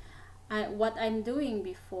doing, what I'm doing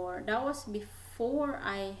before, that was before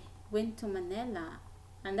I went to Manila,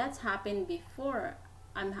 and that's happened before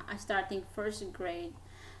I starting first grade.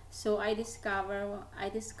 So I discovered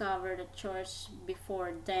the church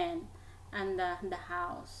before then, and the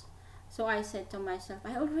house. So I said to myself,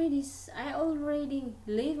 I already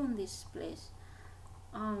live on this place.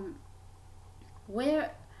 um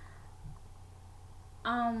where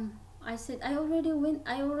I said, I already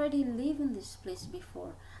live in this place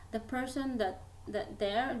before. The person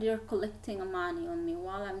they're collecting money on me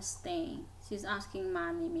while I'm staying. She's asking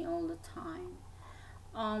money me all the time.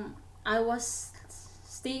 I was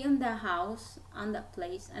staying in the house on that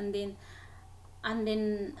place, and then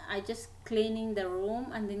I just cleaning the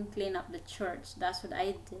room and then clean up the church. That's what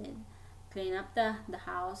I did. Clean up the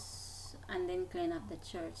house and then clean up the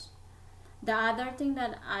church. The other thing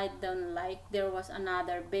that I don't like, there was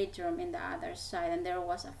another bedroom in the other side, and there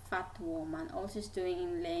was a fat woman. All she's doing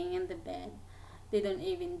is laying in the bed. They don't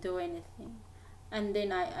even do anything. And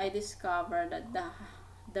then I discovered that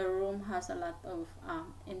the room has a lot of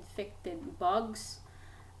infected bugs,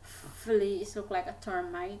 fleas, look like a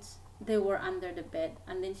termites. They were under the bed,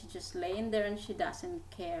 and then she just laying there and she doesn't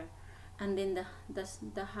care. And then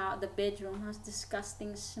the bedroom has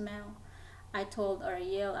disgusting smell. I told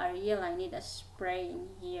Ariel, I need a spray in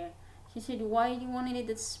here. She said, why do you want to need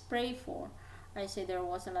a spray for? I said there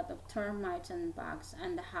was a lot of termites and bugs,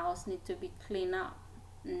 and the house need to be cleaned up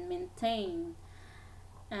and maintained.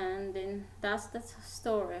 And then that's the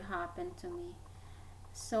story happened to me.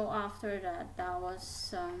 So after that,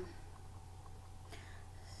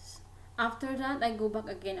 I go back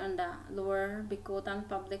again on the Lower Bikutan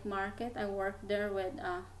Public Market. I worked there with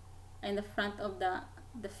in the front of the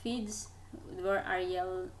feeds where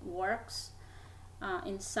Ariel works,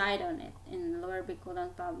 inside on it in Lower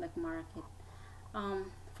Bikutan Public Market.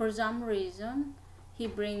 For some reason, he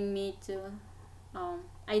bring me to.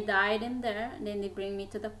 I died in there. And then they bring me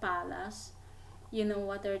to the palace. You know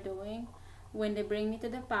what they're doing? When they bring me to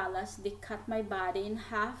the palace, they cut my body in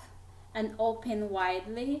half and open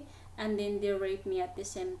widely, and then they rape me at the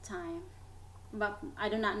same time. But I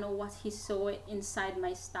do not know what he saw inside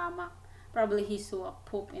my stomach. Probably he saw a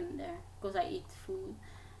poop in there because I eat food.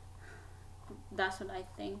 That's what I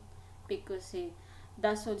think, because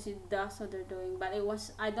that's what they're doing. But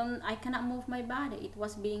I cannot move my body. It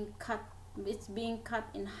was being cut. It's being cut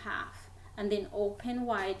in half and then open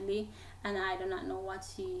widely, and I do not know what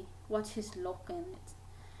she's looking at.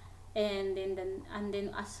 And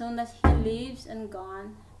then as soon as he leaves and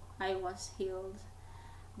gone, I was healed.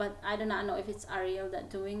 But I do not know if it's Ariel that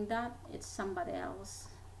doing that. It's somebody else.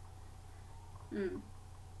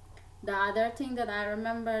 The other thing that I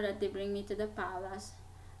remember, that they bring me to the palace,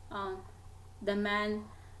 the man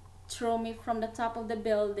threw me from the top of the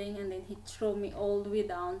building, and then he threw me all the way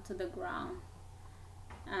down to the ground.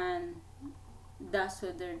 And that's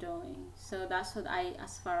what they're doing. So that's what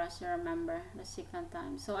as far as I remember, the second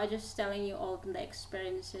time. So I just telling you all the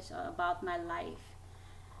experiences about my life.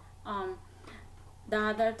 The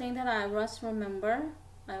other thing that I was remember,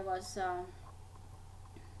 I was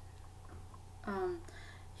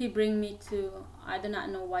he bring me to, I do not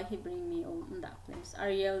know why he bring me in that place.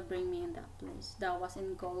 Ariel bring me in that place. That was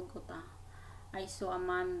in Golgotha. I saw a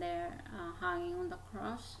man there, hanging on the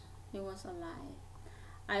cross. He was alive.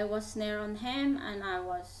 I was near on him, and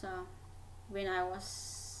when I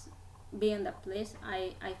was being the place,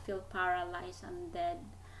 I feel paralyzed and dead.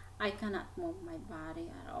 I cannot move my body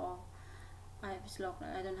at all. I was like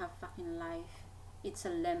I don't have fucking life. It's a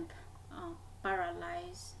limp,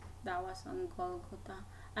 paralyzed. That was on Golgotha.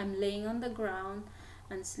 I'm laying on the ground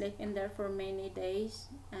and sleeping there for many days,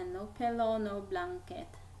 and no pillow, no blanket.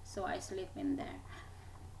 So I sleep in there.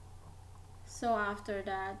 So after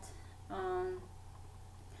that,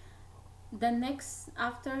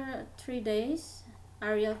 after 3 days,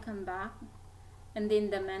 Ariel come back, and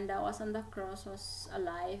then the man that was on the cross was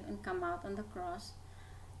alive and come out on the cross,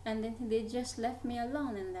 and then they just left me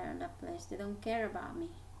alone in there in that place. They don't care about me.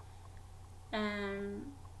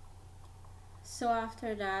 And so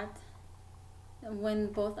after that,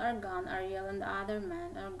 when both are gone, Ariel and the other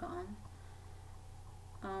man are gone,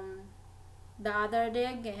 the other day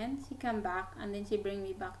again, she come back, and then she bring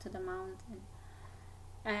me back to the mountain.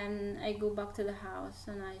 And I go back to the house,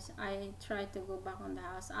 and I try to go back on the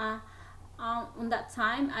house. On that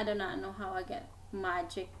time, I do not know how I get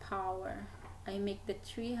magic power. I make the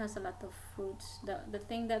tree has a lot of fruits. The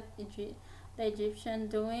thing that the Egyptian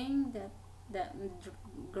doing, that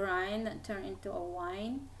grind that turn into a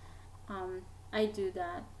wine, I do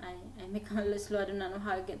that. I make a little slow. I do not know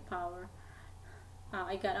how I get power.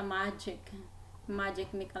 I got a magic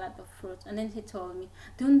make a lot of fruits. And then he told me,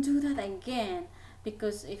 don't do that again,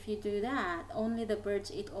 because if you do that, only the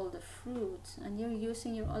birds eat all the fruits, and you're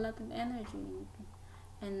using your a lot of energy,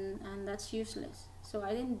 and that's useless. So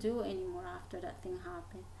I didn't do anymore after that thing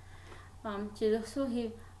happened. So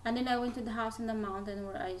he and then I went to the house in the mountain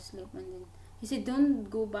where I sleep, and then he said, don't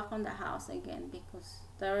go back on the house again because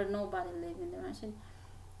there are nobody living there. I said,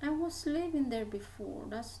 I was living there before.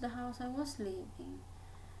 That's the house I was living,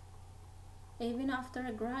 even after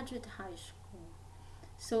I graduated high school.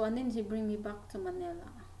 So and then he bring me back to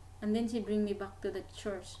Manila, and then he bring me back to the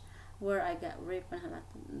church where I got raped and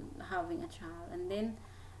having a child. And then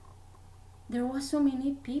there was so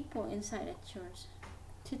many people inside the church.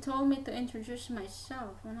 She told me to introduce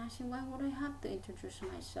myself, and I said, why would I have to introduce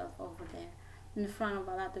myself over there in front of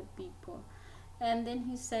a lot of people? And then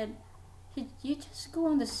he said, you just go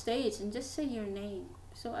on the stage and just say your name.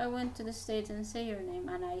 So I went to the stage and say your name,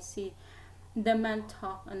 and I see the men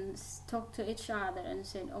talk to each other and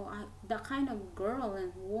said, oh, that kind of girl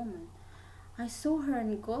and woman, I saw her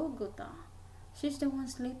in Golgotha. She's the one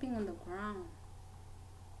sleeping on the ground.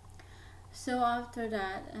 So after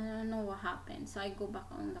that, I don't know what happened. So I go back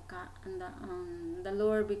on the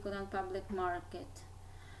lower Bicotan public market.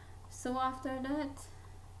 So after that,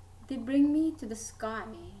 they bring me to the sky.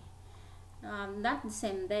 Not the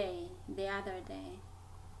same day, the other day.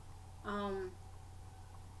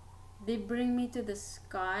 They bring me to the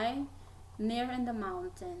sky, near in the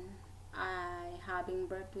mountain. I having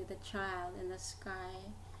birth with a child in the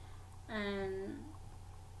sky, and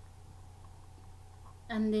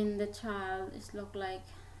then the child is look like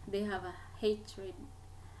they have a hateful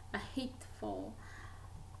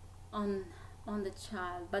on the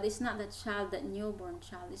child, but it's not the child, that newborn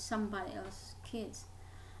child, it's somebody else's kids.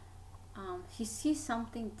 She sees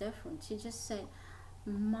something different. She just said,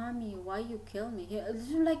 mommy, why you kill me? She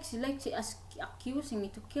accusing me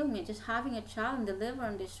to kill me, just having a child and deliver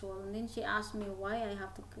in this world. And then she asked me why I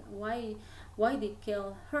have to, why they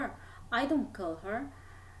kill her. I don't kill her.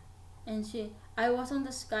 And I was on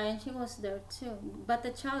the sky and she was there too, but the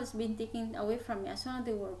child has been taken away from me as soon as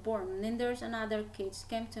they were born. And then there's another kids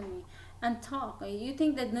came to me and talk. You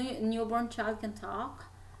think that newborn child can talk?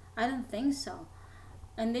 I don't think so.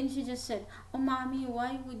 And then she just said, oh mommy,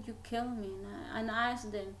 why would you kill me? And I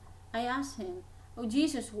asked him, oh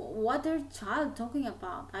Jesus, what are child talking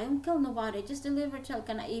about? I don't kill nobody, I just deliver child.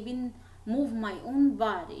 Can I even move my own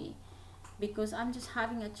body? Because I'm just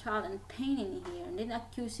having a child and pain in here, and then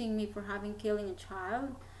accusing me for killing a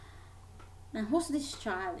child. And who's this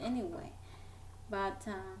child anyway? But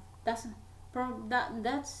that's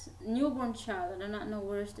newborn child. I do not know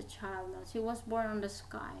where's the child now. She was born on the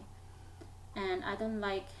sky, and I don't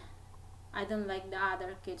like the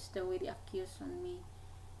other kids the way they accuse on me.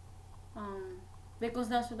 Because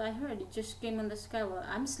that's what I heard. It just came on the sky. Well,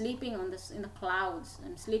 I'm sleeping in the clouds.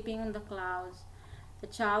 I'm sleeping in the clouds. The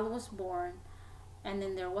child was born, and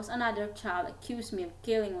then there was another child accused me of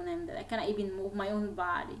killing him, that I cannot even move my own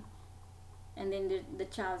body. And then the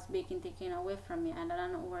child's being taken away from me, and I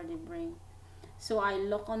don't know where they bring. So I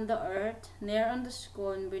look on the earth, near on the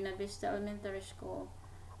school in Buena Vista Elementary School,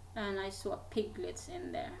 and I saw piglets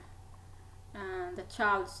in there. And the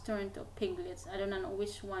child's turned to piglets. I don't know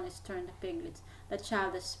which one is turned to piglets. The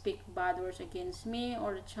child that speak bad words against me,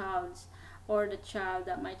 or the child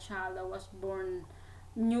that my child that was born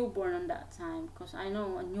newborn on that time, because I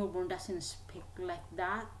know a newborn doesn't speak like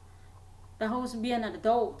that. That has to be an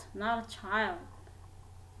adult, not a child.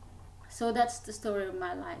 So that's the story of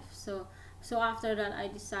my life. So after that, I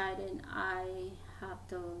decided I have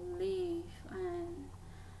to leave,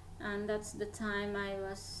 and that's the time I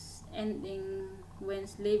was ending when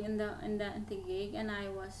living in the Antigua, and I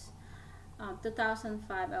was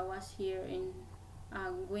 2005. I was here in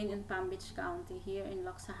Gwin in Palm Beach County, here in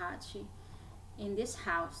Loxahatchee, in this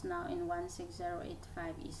house now in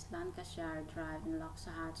 16085 East Lancashire Drive in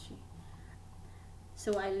Loxahatchee.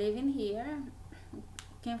 So I live in here,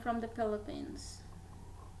 came from the Philippines.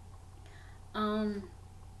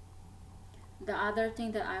 The other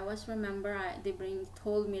thing that I was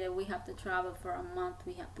told me that we have to travel for a month,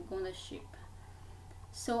 we have to go on the ship.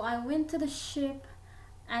 So I went to the ship,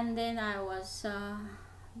 and then I was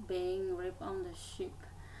being raped on the ship.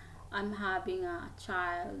 I'm having a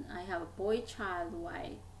child. I have a boy child,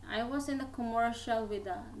 white. I was in a commercial with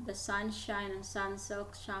the Sunshine and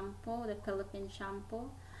Sunsilk shampoo, the Philippine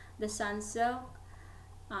shampoo, the Sunsilk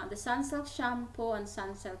shampoo and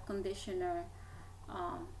Sunsilk conditioner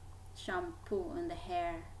shampoo on the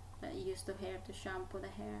hair that used to shampoo the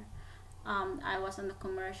hair. I was on the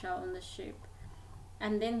commercial on the ship.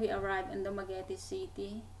 And then we arrived in the Dumaguete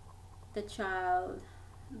City. The child,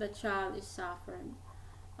 the child is suffering.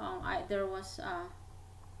 There was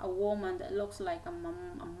a woman that looks like a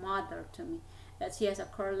mother to me. That she has a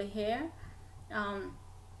curly hair. Um,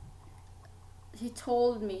 he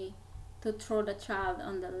told me to throw the child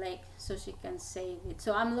on the lake so she can save it.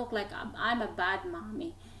 So I'm look like I'm a bad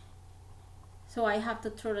mommy. So I have to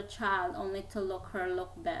throw the child only to look her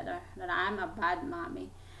look better. That I'm a bad mommy.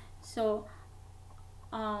 So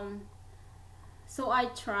um, so I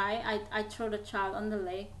throw the child on the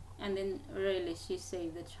lake, and then really she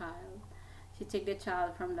saved the child. She took the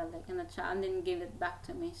child from the lake, and the child and then gave it back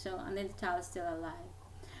to me. So and then the child is still alive.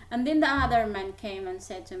 And then the other man came and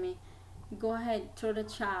said to me, "Go ahead, throw the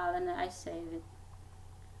child," and I saved it.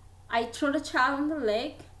 I threw the child on the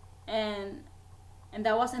lake, and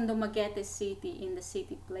that was in Dumaguete City, in the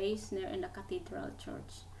city place near in the cathedral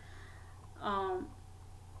church. Um,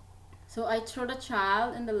 so I threw the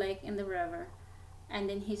child in the lake in the river, and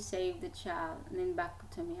then he saved the child, and then back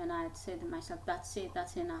to me, and I said to myself, "That's it,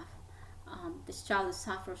 that's enough. This child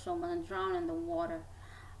suffers so much and drowned in the water."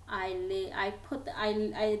 I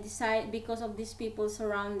decide, because of these people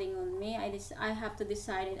surrounding on me, I have to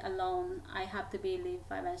decide it alone. I have to be live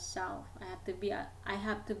by myself. I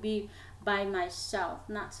have to be by myself,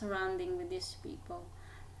 not surrounding with these people.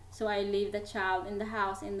 So I leave the child in the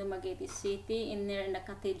house in the Dumaguete City, near in the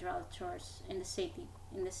cathedral church in the city.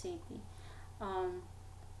 Um,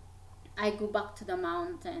 I go back to the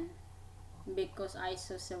mountain because I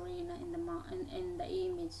saw Serena in the in the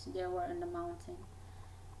image. They were in the mountain.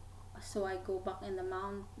 So I go back in the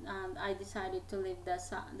mount, and I decided to leave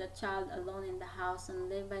the child alone in the house and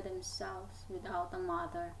live by themselves without a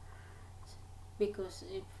mother, because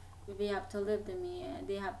if we have to live to me,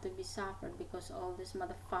 they have to be suffered, because all this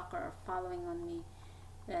motherfucker are following on me,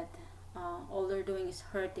 that all they're doing is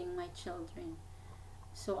hurting my children.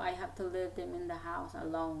 So I have to leave them in the house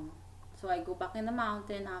alone. So I go back in the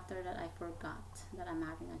mountain. After that, I forgot that I'm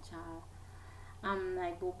having a child.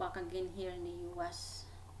 I go back again here in the U.S.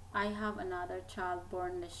 I have another child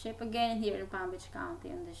born in the ship again here in Palm Beach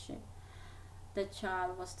County on the ship. The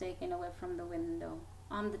child was taken away from the window.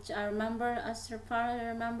 I remember, as far as I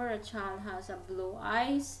remember, a child has a blue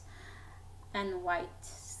eyes and white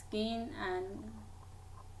skin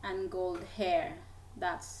and gold hair.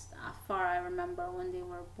 That's as far I remember when they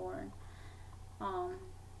were born.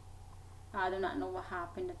 I do not know what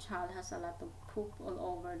happened. The child has a lot of poop all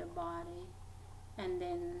over the body, and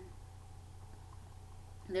then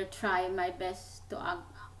they're trying my best to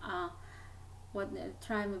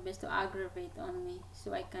try my best to aggravate on me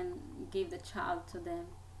so I can give the child to them,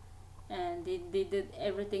 and they did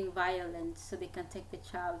everything violent so they can take the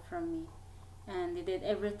child from me, and they did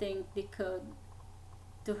everything they could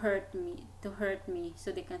to hurt me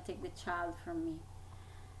so they can take the child from me.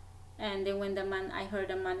 And then when I heard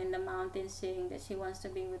the man in the mountain saying that she wants to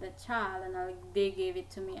be with the child, and they gave it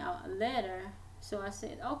to me a letter. So I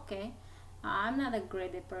said, okay, I'm not a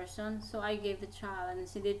greedy person, so I gave the child, and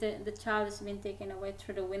see the child has been taken away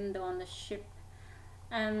through the window on the ship.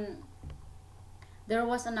 And there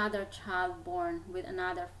was another child born with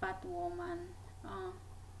another fat woman,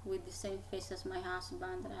 with the same face as my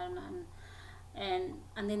husband. I don't know,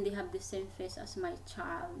 and then they have the same face as my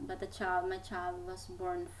child, but my child was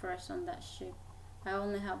born first on that ship. I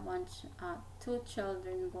only have two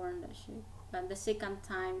children born on that ship, but the second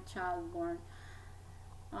time child born,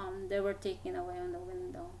 they were taken away on the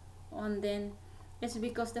window. And then it's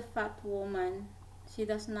because the fat woman, she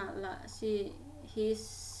does not she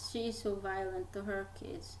is so violent to her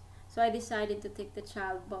kids. So I decided to take the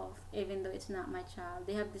child both, even though it's not my child.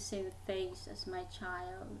 They have the same face as my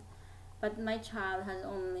child, but my child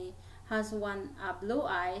has one blue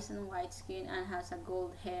eyes and white skin and has a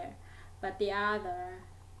gold hair. But the other,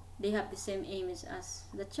 they have the same image as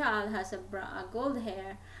the child, has a gold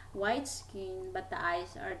hair, white skin, but the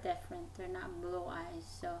eyes are different. They're not blue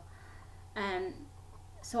eyes.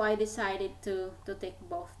 So I decided to take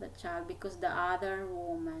both the child, because the other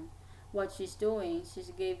woman, what she's doing,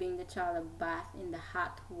 she's giving the child a bath in the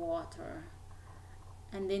hot water,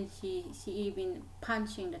 and then she even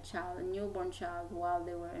punching the child, a newborn child, while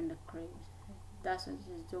they were in the crib. That's what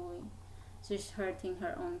she's doing. She's hurting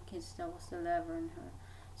her own kids that was delivering her.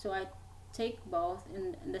 So I take both,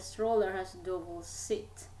 and the stroller has double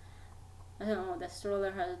seat. I don't know, the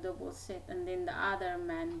stroller has double seat, and then the other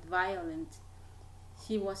man, violent.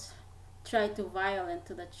 He was tried to violent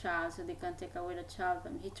to the child so they can take away the child.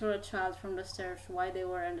 He threw a child from the stairs while they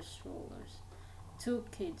were in the strollers. Two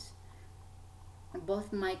kids,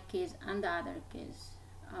 both my kids and the other kids.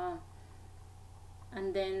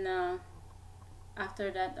 And then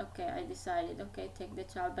after that, okay, I decided, okay, take the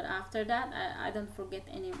child. But after that, I don't forget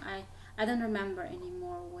any. I don't remember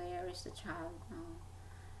anymore where is the child now.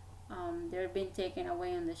 They're being taken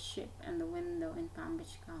away on the ship and the window in Palm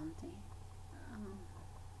Beach County. Um,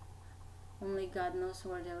 Only God knows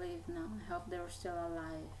where they live now. I hope they're still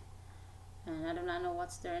alive. And I do not know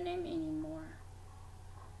what's their name anymore.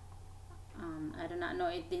 I do not know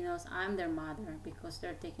if they knows I'm their mother because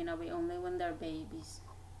they're taken away only when they're babies.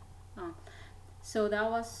 Um, so that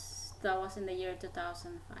was in the year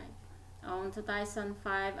 2005. On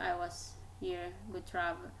 2005, I was here. We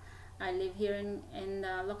travel. I live here in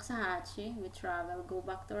Loxahatchee. We travel. Go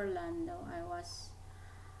back to Orlando.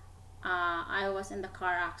 I was in the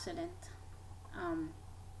car accident. Um,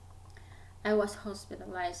 I was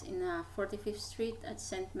hospitalized in 45th Street at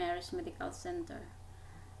St. Mary's Medical Center.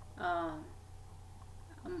 Uh,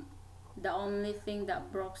 um, the only thing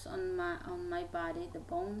that broke on my body, the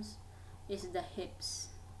bones, is the hips.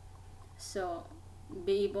 So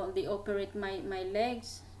they operate my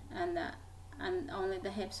legs, and only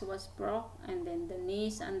the hips was broke, and then the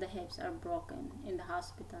knees and the hips are broken in the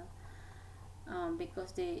hospital,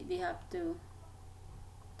 because they have to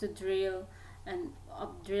drill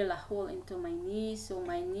a hole into my knees, so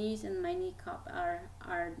my knees and my kneecap are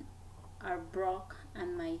broke,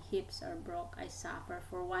 and my hips are broke. I suffer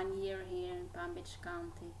for 1 year here in Palm Beach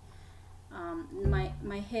County.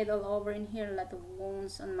 My head all over in here, a lot of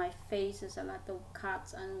wounds on my face, is a lot of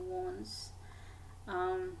cuts and wounds.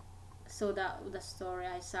 um, so that the story.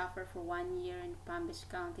 I suffered for 1 year in Palm Beach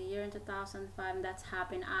County here in 2005. That's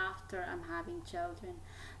happened after I'm having children.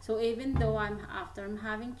 So even though I'm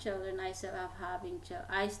having children, I still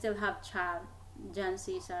have child, John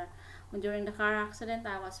Caesar. When during the car accident,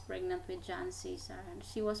 I was pregnant with John Caesar, and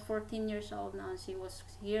she was 14 years old now. And she was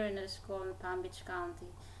here in the school in Palm Beach County.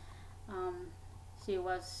 Um, she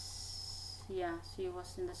was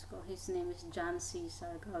in the school. His name is John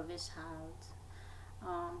Caesar Galvez.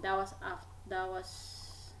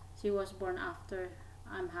 She was born after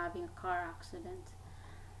I'm having a car accident.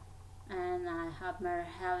 And I have Mary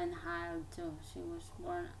Helen Hild too. She was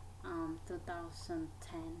born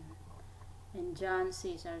 2010, and John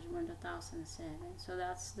Caesar was born 2007. So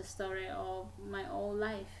that's the story of my whole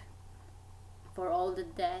life, for all the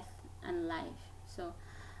death and life. So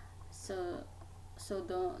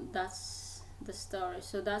that's the story.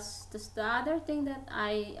 So that's the other thing that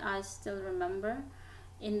I still remember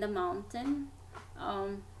in the mountain.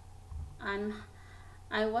 um I'm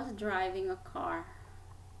I was driving a car.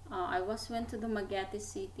 Went to the Magati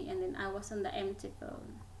City, and then I was on the empty field.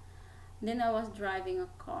 Then I was driving a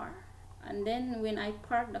car, and then when I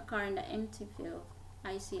parked the car in the empty field,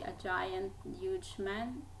 I see a giant huge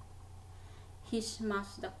man. He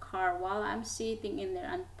smashed the car while I'm sitting in there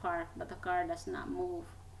and parked, but the car does not move.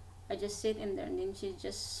 I just sit in there, and then she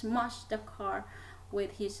just smashed the car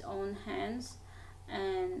with his own hands,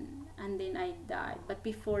 and then I died. But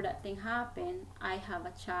before that thing happened, I have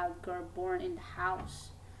a child girl born in the house.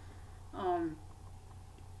 Um,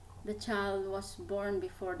 the child was born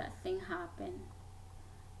before that thing happened.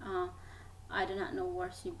 Uh, I do not know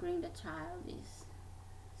where she bring the child is.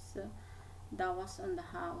 So that was on the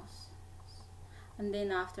house. And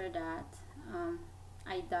then after that,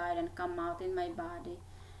 I died and come out in my body.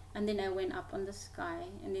 And then I went up on the sky.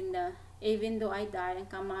 And then even though I died and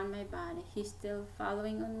come on my body, he's still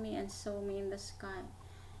following on me and saw me in the sky.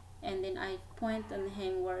 And then I point on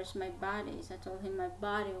him, where's my body? So I told him my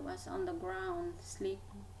body was on the ground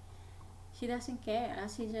sleeping. She doesn't care.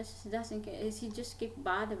 She just doesn't care. She just keep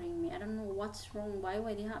bothering me. I don't know what's wrong. Why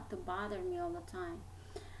would he have to bother me all the time?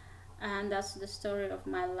 And that's the story of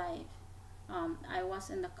my life. I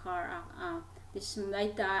was in the car.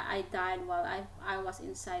 I died while I was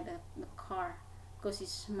inside the car, because he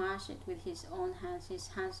smashed it with his own hands. His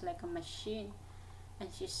hands like a machine,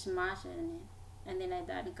 and she smashed it in it. And then I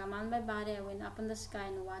died and come on my body. I went up in the sky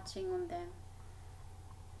and watching on them.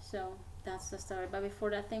 So that's the story. But before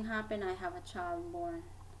that thing happened, I have a child born,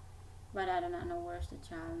 but I do not know where's the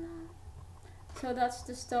child now. So that's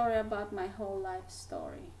the story about my whole life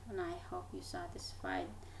story, and I hope you're satisfied.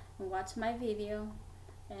 And watch my video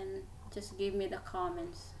and just give me the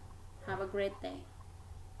comments. Have a great day.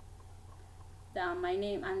 My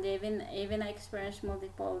name, and even I experienced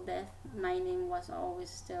multiple death, my name was always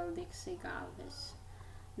still Dixie Galvez.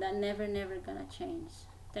 That never gonna change.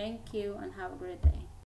 Thank you, and have a great day.